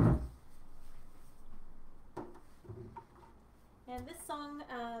 And this song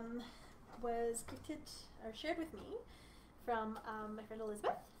was gifted or shared with me from my friend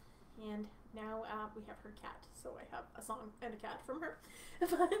Elizabeth, and now we have her cat, so I have a song and a cat from her.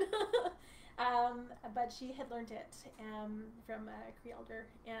 But she had learned it from a Cree elder,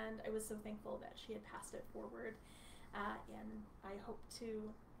 and I was so thankful that she had passed it forward, and I hope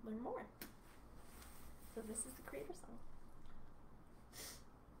to learn more. So this is the Creator song.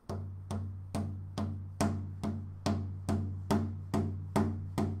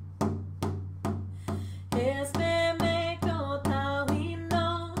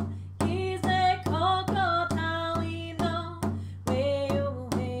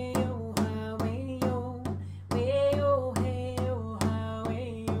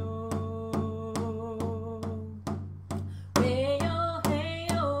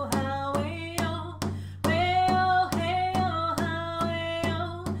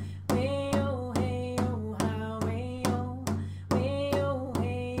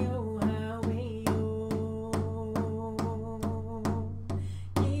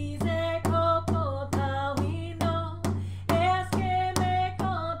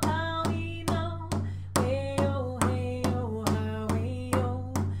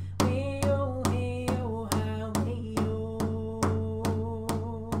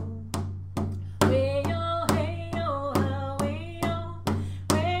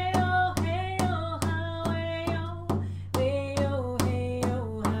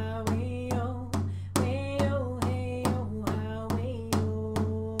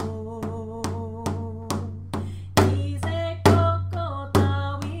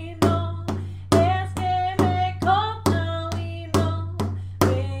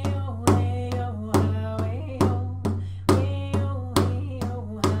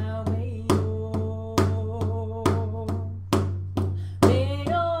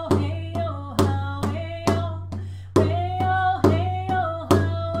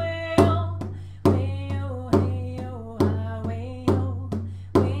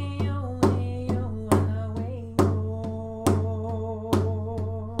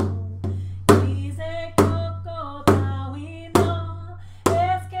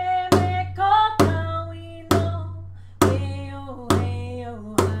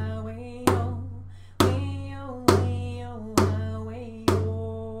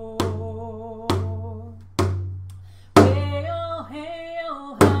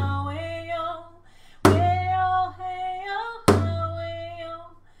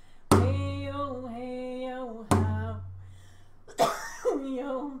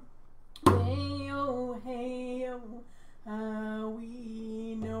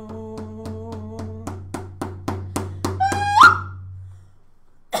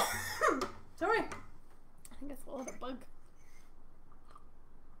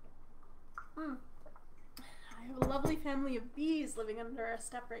 family of bees living under our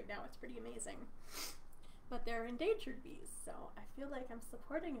step right now. It's pretty amazing. But they're endangered bees, so I feel like I'm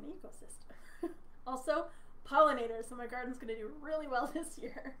supporting an ecosystem. Also, pollinators, so my garden's going to do really well this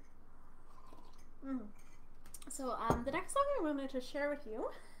year. So the next song I wanted to share with you,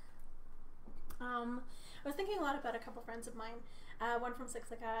 I was thinking a lot about a couple friends of mine, one from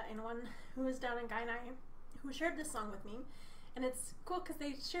Siksika and one who was down in Gainai, who shared this song with me. And it's cool because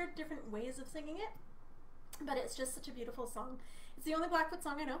they shared different ways of singing it, but it's just such a beautiful song. It's the only Blackfoot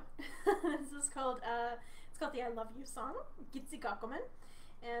song I know. This is called, it's called the I Love You song, Gitsi Gakomen.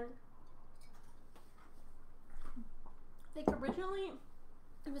 And I think originally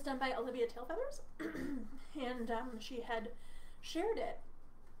it was done by Olivia Tailfeathers, and she had shared it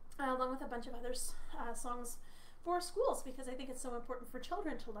along with a bunch of other songs for schools, because I think it's so important for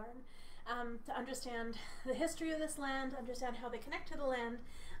children to learn, to understand the history of this land, understand how they connect to the land,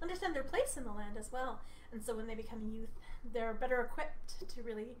 understand their place in the land as well. And so when they become youth, they're better equipped to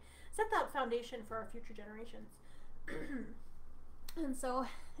really set that foundation for our future generations. And so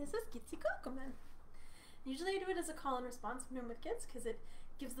this is Gitsi Gakomen. Usually I do it as a call and response when I'm with kids, because it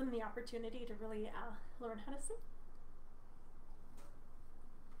gives them the opportunity to really learn how to sing.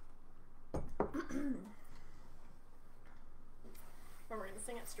 Or we're going to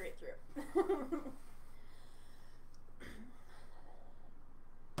sing it straight through.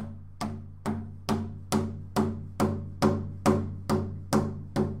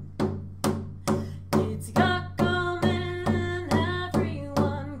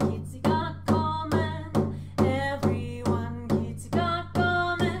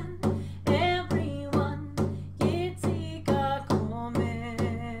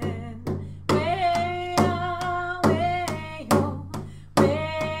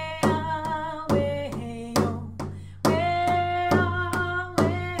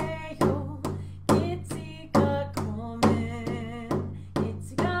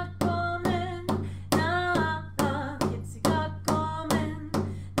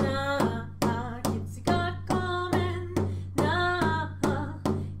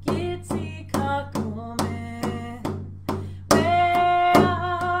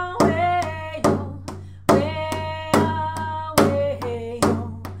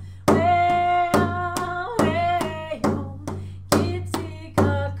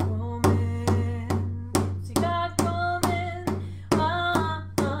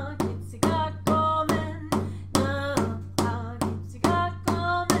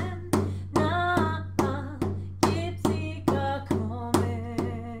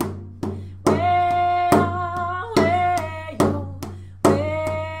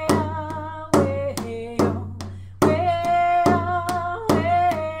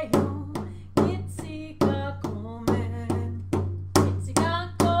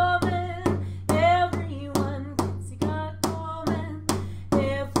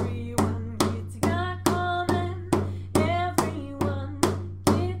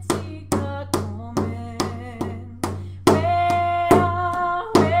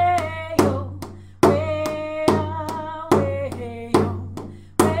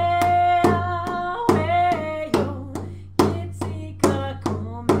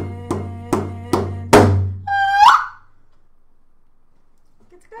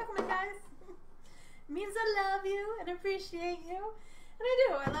 Appreciate you, and I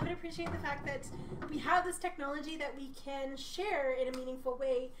do. I love and appreciate the fact that we have this technology that we can share in a meaningful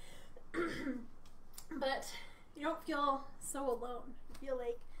way, but you don't feel so alone. You feel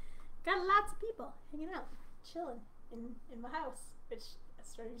like got lots of people hanging out, chilling in my house, which is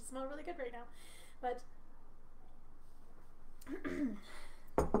starting to smell really good right now. But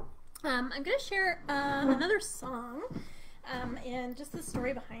I'm gonna share another song, and just the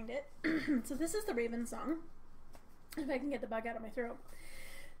story behind it. So this is the Raven song. If I can get the bug out of my throat.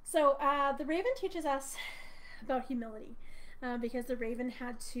 So the raven teaches us about humility, because the raven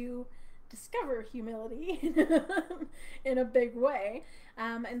had to discover humility in a big way.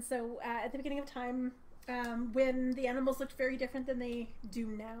 And so at the beginning of time, when the animals looked very different than they do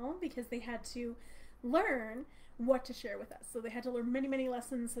now, because they had to learn what to share with us. So they had to learn many, many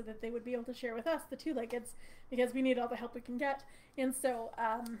lessons so that they would be able to share with us, the two-leggeds, because we need all the help we can get. And so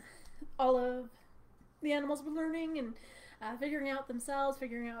all of the animals were learning and figuring out themselves,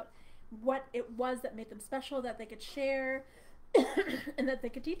 figuring out what it was that made them special, that they could share, and that they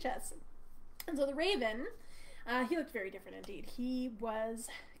could teach us. And so the raven, he looked very different indeed. He was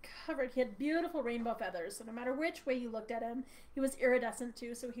covered, he had beautiful rainbow feathers, so no matter which way you looked at him, he was iridescent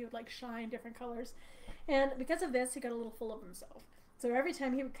too, so he would like shine different colors. And because of this, he got a little full of himself. So every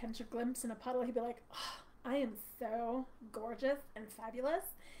time he would catch a glimpse in a puddle, he'd be like, oh, I am so gorgeous and fabulous.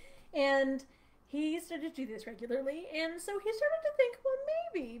 And he started to do this regularly, and so he started to think, well,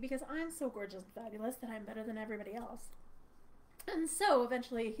 maybe because I'm so gorgeous and fabulous that I'm better than everybody else. And so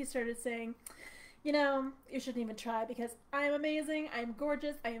eventually he started saying, you know, you shouldn't even try because I'm amazing, I'm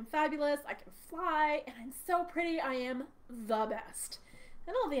gorgeous, I am fabulous, I can fly, and I'm so pretty, I am the best.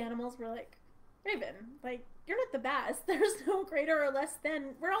 And all the animals were like, Raven, like, you're not the best. There's no greater or less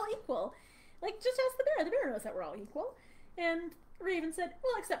than. We're all equal. Like, just ask the bear. The bear knows that we're all equal. And Raven said,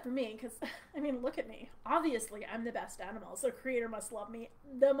 well, except for me, because, I mean, look at me. Obviously, I'm the best animal, so Creator must love me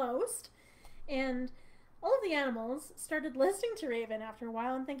the most. And all of the animals started listening to Raven after a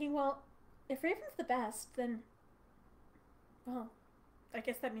while and thinking, well, if Raven's the best, then, well, I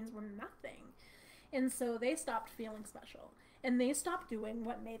guess that means we're nothing. And so they stopped feeling special. And they stopped doing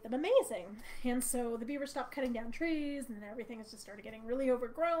what made them amazing. And so the beaver stopped cutting down trees, and then everything just started getting really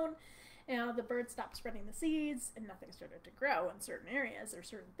overgrown. And the birds stopped spreading the seeds, and nothing started to grow in certain areas or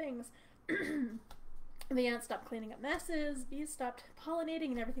certain things. The ants stopped cleaning up messes, bees stopped pollinating,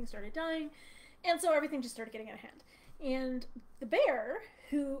 and everything started dying. And so everything just started getting out of hand. And the bear,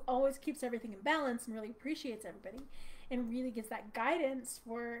 who always keeps everything in balance and really appreciates everybody, and really gives that guidance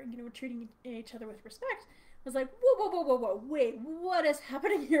for, you know, treating each other with respect, was like, whoa, whoa, whoa, whoa, whoa, wait, what is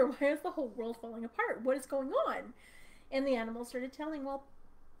happening here? Why is the whole world falling apart? What is going on? And the animals started telling, well,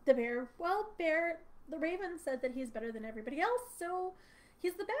 the bear, the raven said that he's better than everybody else, so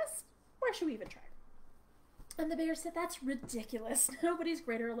he's the best. Why should we even try? And the bear said, that's ridiculous. Nobody's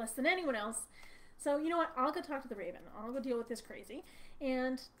greater or less than anyone else. So, you know what? I'll go talk to the raven. I'll go deal with this crazy.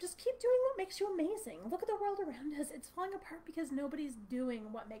 And just keep doing what makes you amazing. Look at the world around us. It's falling apart because nobody's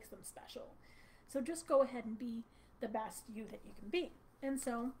doing what makes them special. So just go ahead and be the best you that you can be. And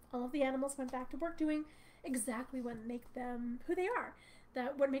so all of the animals went back to work doing exactly what makes them who they are,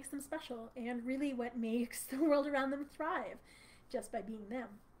 that what makes them special, and really what makes the world around them thrive, just by being them.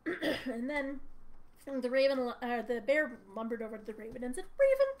 And then the bear lumbered over to the raven and said,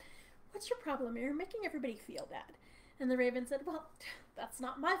 Raven, what's your problem? You're making everybody feel bad. And the raven said, well, that's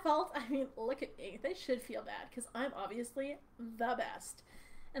not my fault. I mean, look at me. They should feel bad because I'm obviously the best.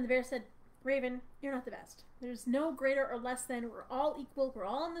 And the bear said, Raven, you're not the best. There's no greater or less than. We're all equal. We're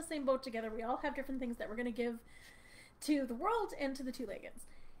all in the same boat together. We all have different things that we're going to give to the world and to the two-leggeds.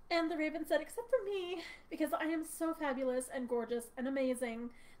 And the raven said, except for me, because I am so fabulous and gorgeous and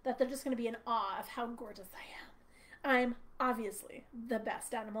amazing that they're just going to be in awe of how gorgeous I am. I'm obviously the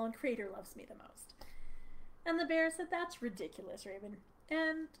best animal, and Creator loves me the most. And the bear said, that's ridiculous, Raven.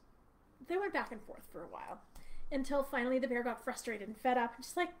 And they went back and forth for a while, until finally the bear got frustrated and fed up, and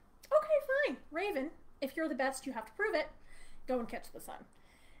just like, okay, fine, Raven, if you're the best, you have to prove it. Go and catch the sun.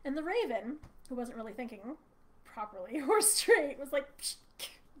 And the raven, who wasn't really thinking properly or straight, was like,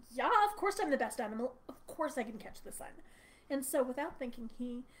 yeah, of course I'm the best animal. Of course I can catch the sun. And so without thinking,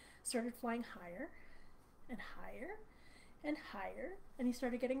 he started flying higher and higher and higher. And he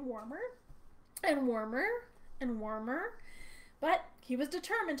started getting warmer and warmer and warmer. But he was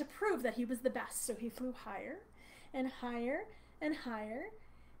determined to prove that he was the best. So he flew higher and higher and higher,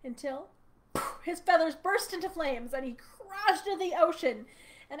 until his feathers burst into flames and he crashed into the ocean.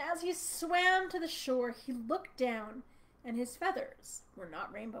 And as he swam to the shore, he looked down, and his feathers were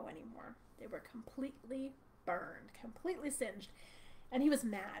not rainbow anymore. They were completely burned, completely singed. And he was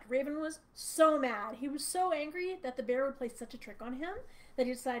mad. Raven was so mad. He was so angry that the bear would play such a trick on him that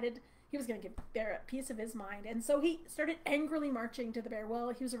he decided he was going to give the bear a piece of his mind. And so he started angrily marching to the bear.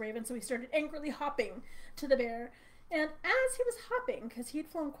 Well, he was a raven, so he started angrily hopping to the bear. And as he was hopping, because he had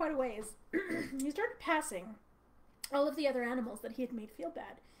flown quite a ways, he started passing all of the other animals that he had made feel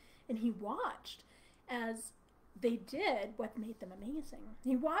bad. And he watched as they did what made them amazing.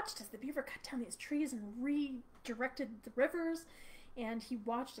 He watched as the beaver cut down these trees and redirected the rivers. And he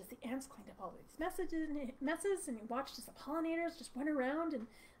watched as the ants cleaned up all these messes. And he watched as the pollinators just went around and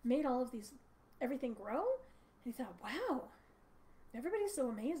made all of these, everything grow. And he thought, wow, everybody's so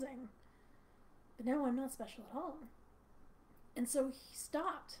amazing. But now I'm not special at all. And so he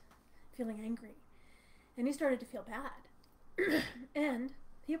stopped feeling angry, and he started to feel bad. And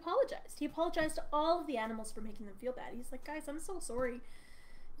he apologized. He apologized to all of the animals for making them feel bad. He's like, guys, I'm so sorry.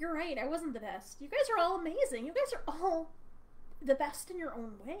 You're right, I wasn't the best. You guys are all amazing. You guys are all the best in your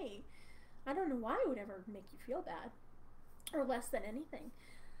own way. I don't know why I would ever make you feel bad or less than anything.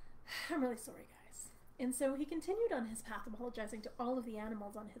 I'm really sorry, guys. And so he continued on his path, apologizing to all of the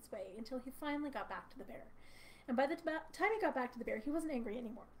animals on his way, until he finally got back to the bear. And by the time he got back to the bear, he wasn't angry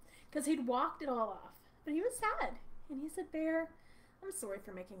anymore, because he'd walked it all off. But he was sad. And he said, Bear, I'm sorry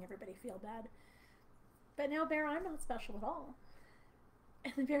for making everybody feel bad. But now, Bear, I'm not special at all.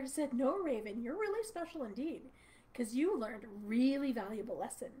 And the bear said, no, Raven, you're really special indeed, because you learned a really valuable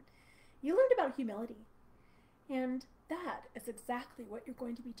lesson. you learned about humility. And that is exactly what you're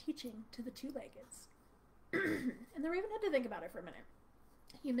going to be teaching to the two-leggeds. And the raven had to think about it for a minute.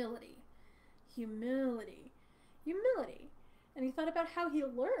 Humility, humility, humility. And he thought about how he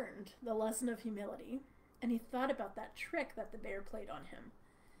learned the lesson of humility. And he thought about that trick that the bear played on him.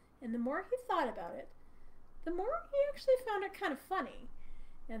 And the more he thought about it, the more he actually found it kind of funny.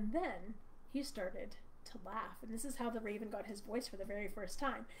 And then he started to laugh. And this is how the raven got his voice for the very first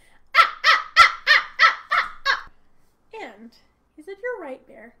time. And he said, "You're right,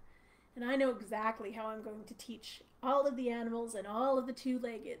 bear. And I know exactly how I'm going to teach all of the animals and all of the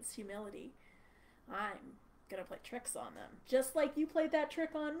two-leggeds humility. I'm going to play tricks on them, just like you played that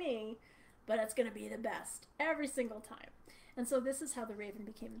trick on me, but it's going to be the best every single time." And so this is how the raven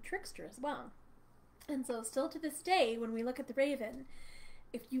became the trickster as well. And so still to this day, when we look at the raven,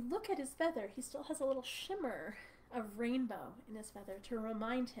 if you look at his feather, he still has a little shimmer of rainbow in his feather to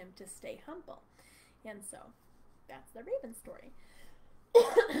remind him to stay humble. And so that's the raven story.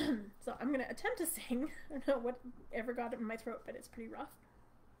 So I'm going to attempt to sing. I don't know what ever got in my throat, but it's pretty rough.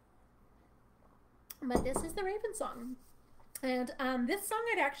 But this is the raven song. And this song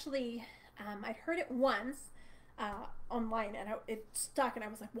I'd heard it once online, and it stuck, and I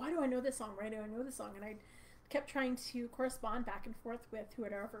was like, why do I know this song? Why do I know this song? And I kept trying to correspond back and forth with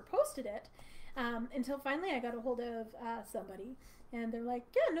whoever posted it, until finally I got a hold of somebody, and they're like,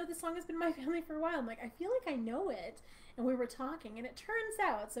 yeah, no, this song has been in my family for a while. I'm like, I feel like I know it. And we were talking, and it turns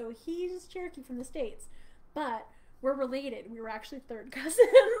out, so he's Cherokee from the States, but we're related. We were actually third cousins.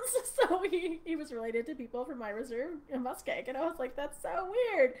 So he was related to people from my reserve in Muskeg, and I was like, that's so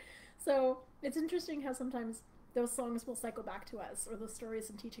weird. So it's interesting how sometimes those songs will cycle back to us, or those stories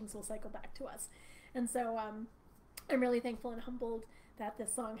and teachings will cycle back to us. And so I'm really thankful and humbled that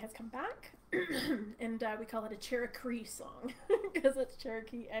this song has come back. And we call it a Cherokee song because it's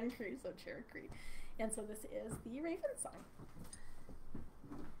Cherokee and Cree, so Cherokee. And so this is the raven song.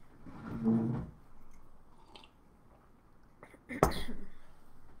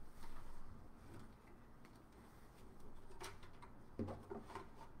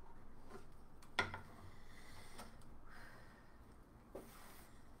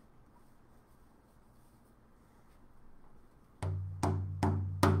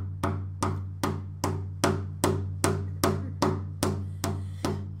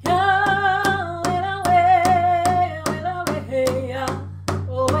 Hey.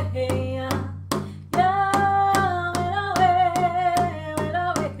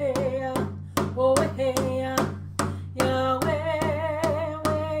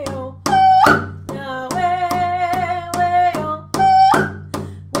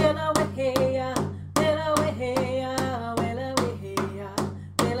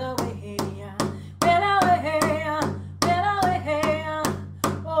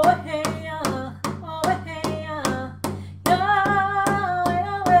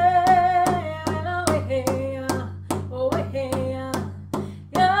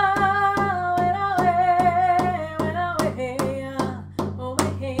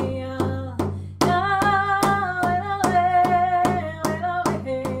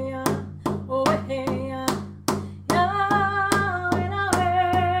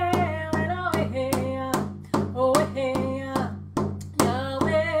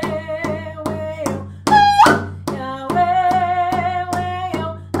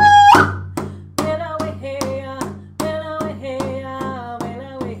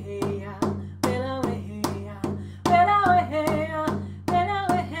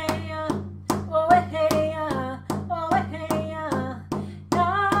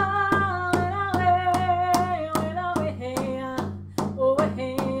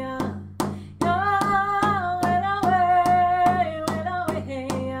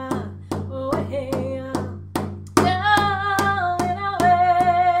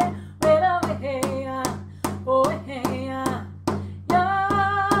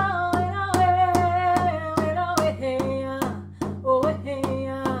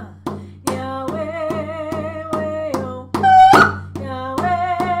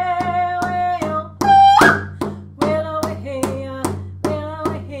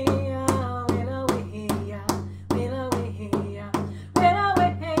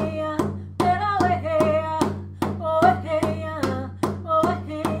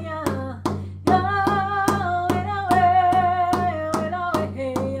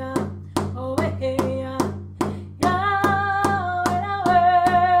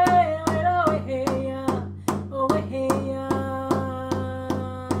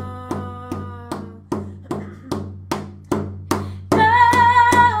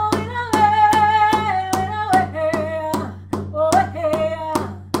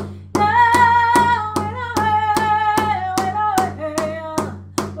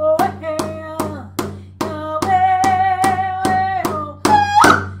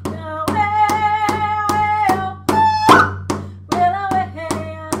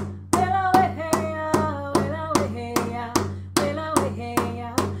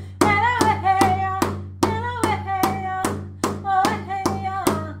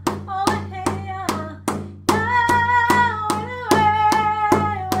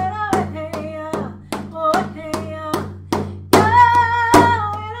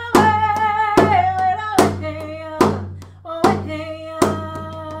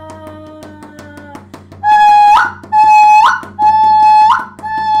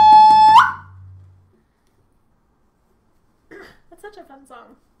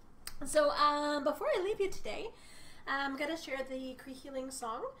 So before I leave you today, I'm going to share the Cree Healing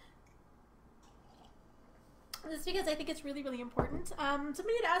song. This is because I think it's really, really important.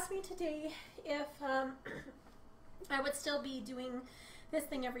 Somebody had asked me today if I would still be doing this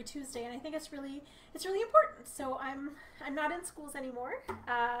thing every Tuesday, and I think it's really important. So I'm not in schools anymore,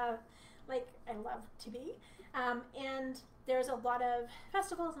 like I love to be, and there's a lot of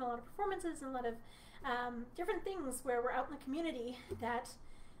festivals and a lot of performances and a lot of different things where we're out in the community that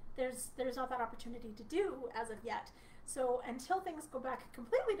there's not that opportunity to do as of yet. So until things go back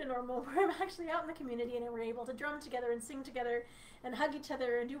completely to normal, where I'm actually out in the community and we're able to drum together and sing together and hug each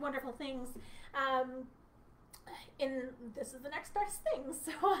other and do wonderful things, this is the next best thing.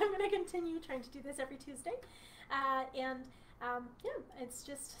 So I'm going to continue trying to do this every Tuesday. Yeah, it's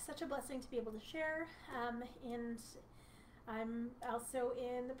just such a blessing to be able to share. And I'm also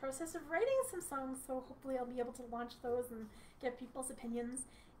in the process of writing some songs, so hopefully I'll be able to launch those and get people's opinions.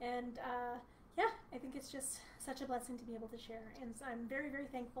 And yeah, I think it's just such a blessing to be able to share, and so I'm very, very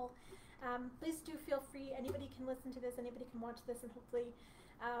thankful. Please do feel free. Anybody can listen to this, anybody can watch this, and hopefully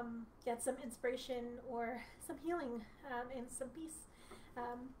get some inspiration or some healing and some peace,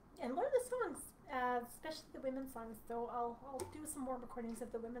 and learn the songs, especially the women's songs. So I'll do some more recordings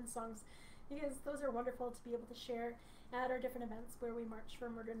of the women's songs, because those are wonderful to be able to share at our different events where we march for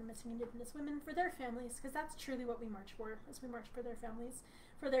murdered and missing Indigenous women, for their families, because that's truly what we march for, is we march for their families,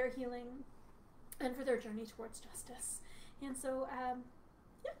 for their healing, and for their journey towards justice. And so,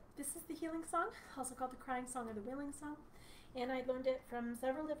 yeah, this is the healing song, also called the crying song or the wailing song, and I learned it from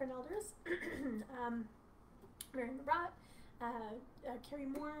several different elders, Mary Marat, Carrie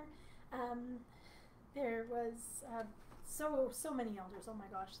Moore. There was so many elders, oh my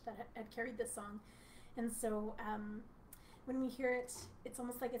gosh, that had carried this song. And so when we hear it, it's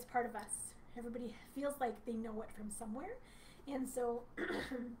almost like it's part of us. Everybody feels like they know it from somewhere. And so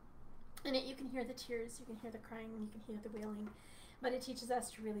in it, you can hear the tears, you can hear the crying, you can hear the wailing, but it teaches us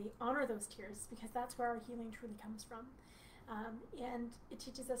to really honor those tears, because that's where our healing truly comes from. And it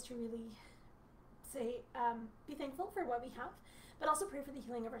teaches us to really say, be thankful for what we have, but also pray for the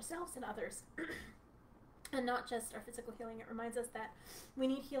healing of ourselves and others. And not just our physical healing. It reminds us that we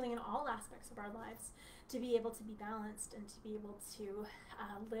need healing in all aspects of our lives to be able to be balanced and to be able to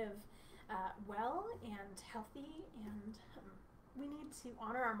live well and healthy. And we need to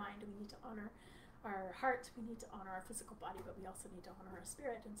honor our mind, we need to honor our heart, we need to honor our physical body, but we also need to honor our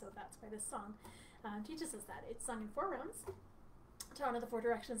spirit. And so that's why this song teaches us that. It's sung in 4 rounds to honor the 4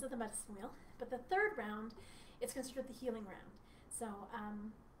 directions of the medicine wheel. But the 3rd round, it's considered the healing round. So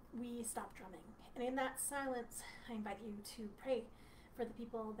we stop drumming. And in that silence, I invite you to pray for the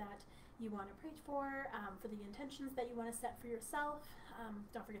people that you want to pray for the intentions that you want to set for yourself.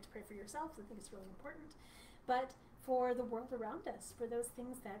 Don't forget to pray for yourself. I think it's really important. But for the world around us, for those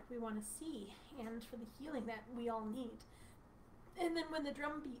things that we want to see, and for the healing that we all need. And then when the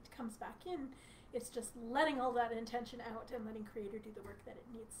drum beat comes back in, it's just letting all that intention out and letting Creator do the work that it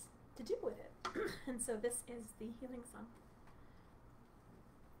needs to do with it. And so this is the healing song.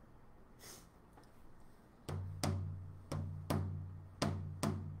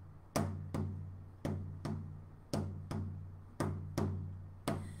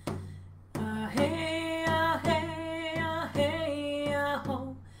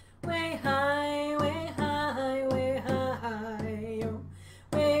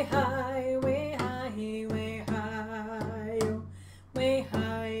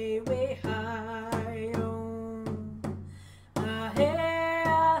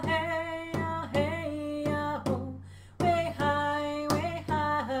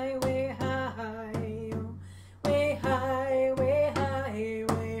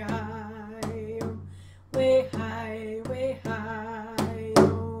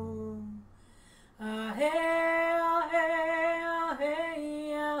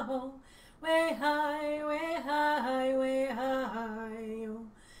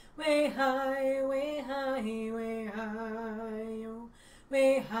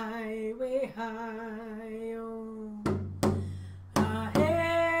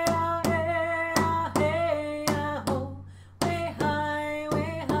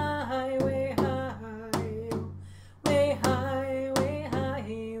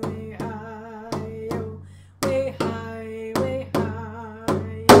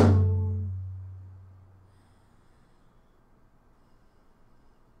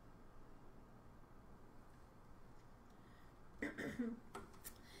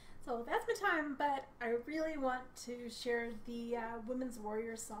 So that's my time, but I really want to share the Women's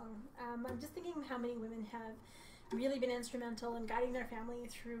Warrior song. I'm just thinking how many women have really been instrumental in guiding their family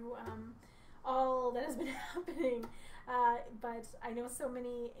through all that has been happening. but I know so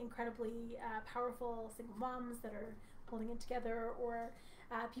many incredibly powerful single moms that are holding it together, or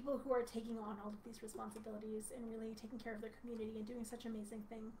people who are taking on all of these responsibilities and really taking care of their community and doing such amazing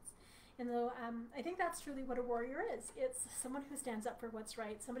things. And though I think that's truly what a warrior is. It's someone who stands up for what's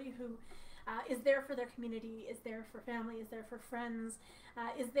right, somebody who is there for their community, is there for family, is there for friends,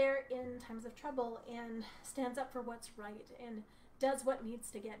 is there in times of trouble, and stands up for what's right and does what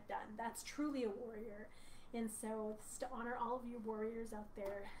needs to get done. That's truly a warrior. And so it's to honor all of you warriors out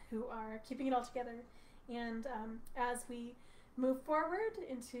there who are keeping it all together. And as we move forward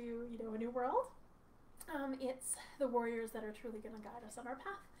into a new world, it's the warriors that are truly going to guide us on our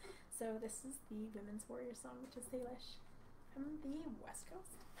path. So this is the Women's Warrior Song, which is Salish from the West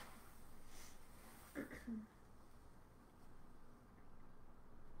Coast.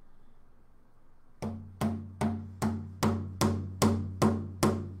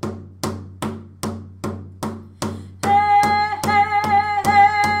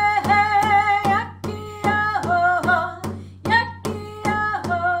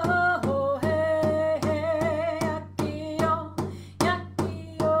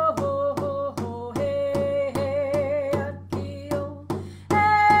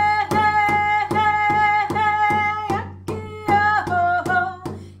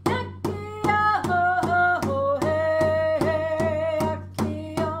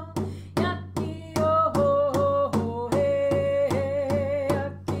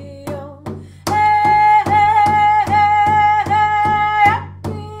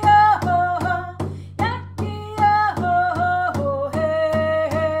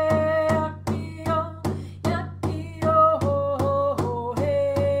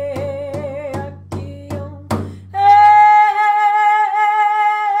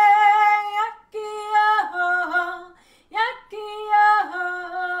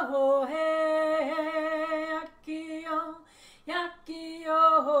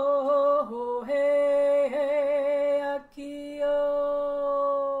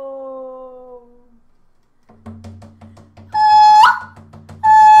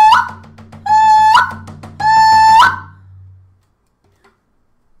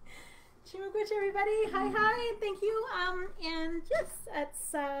 Everybody, hi, thank you. And yes, it's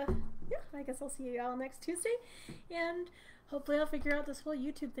yeah, I guess I'll see you all next Tuesday, and hopefully I'll figure out this whole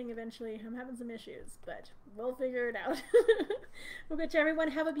YouTube thing eventually. I'm having some issues, but we'll figure it out. We'll get you,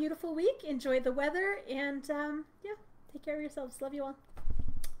 everyone. Have a beautiful week. Enjoy the weather, and yeah, take care of yourselves. Love you all.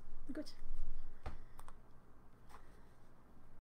 Good.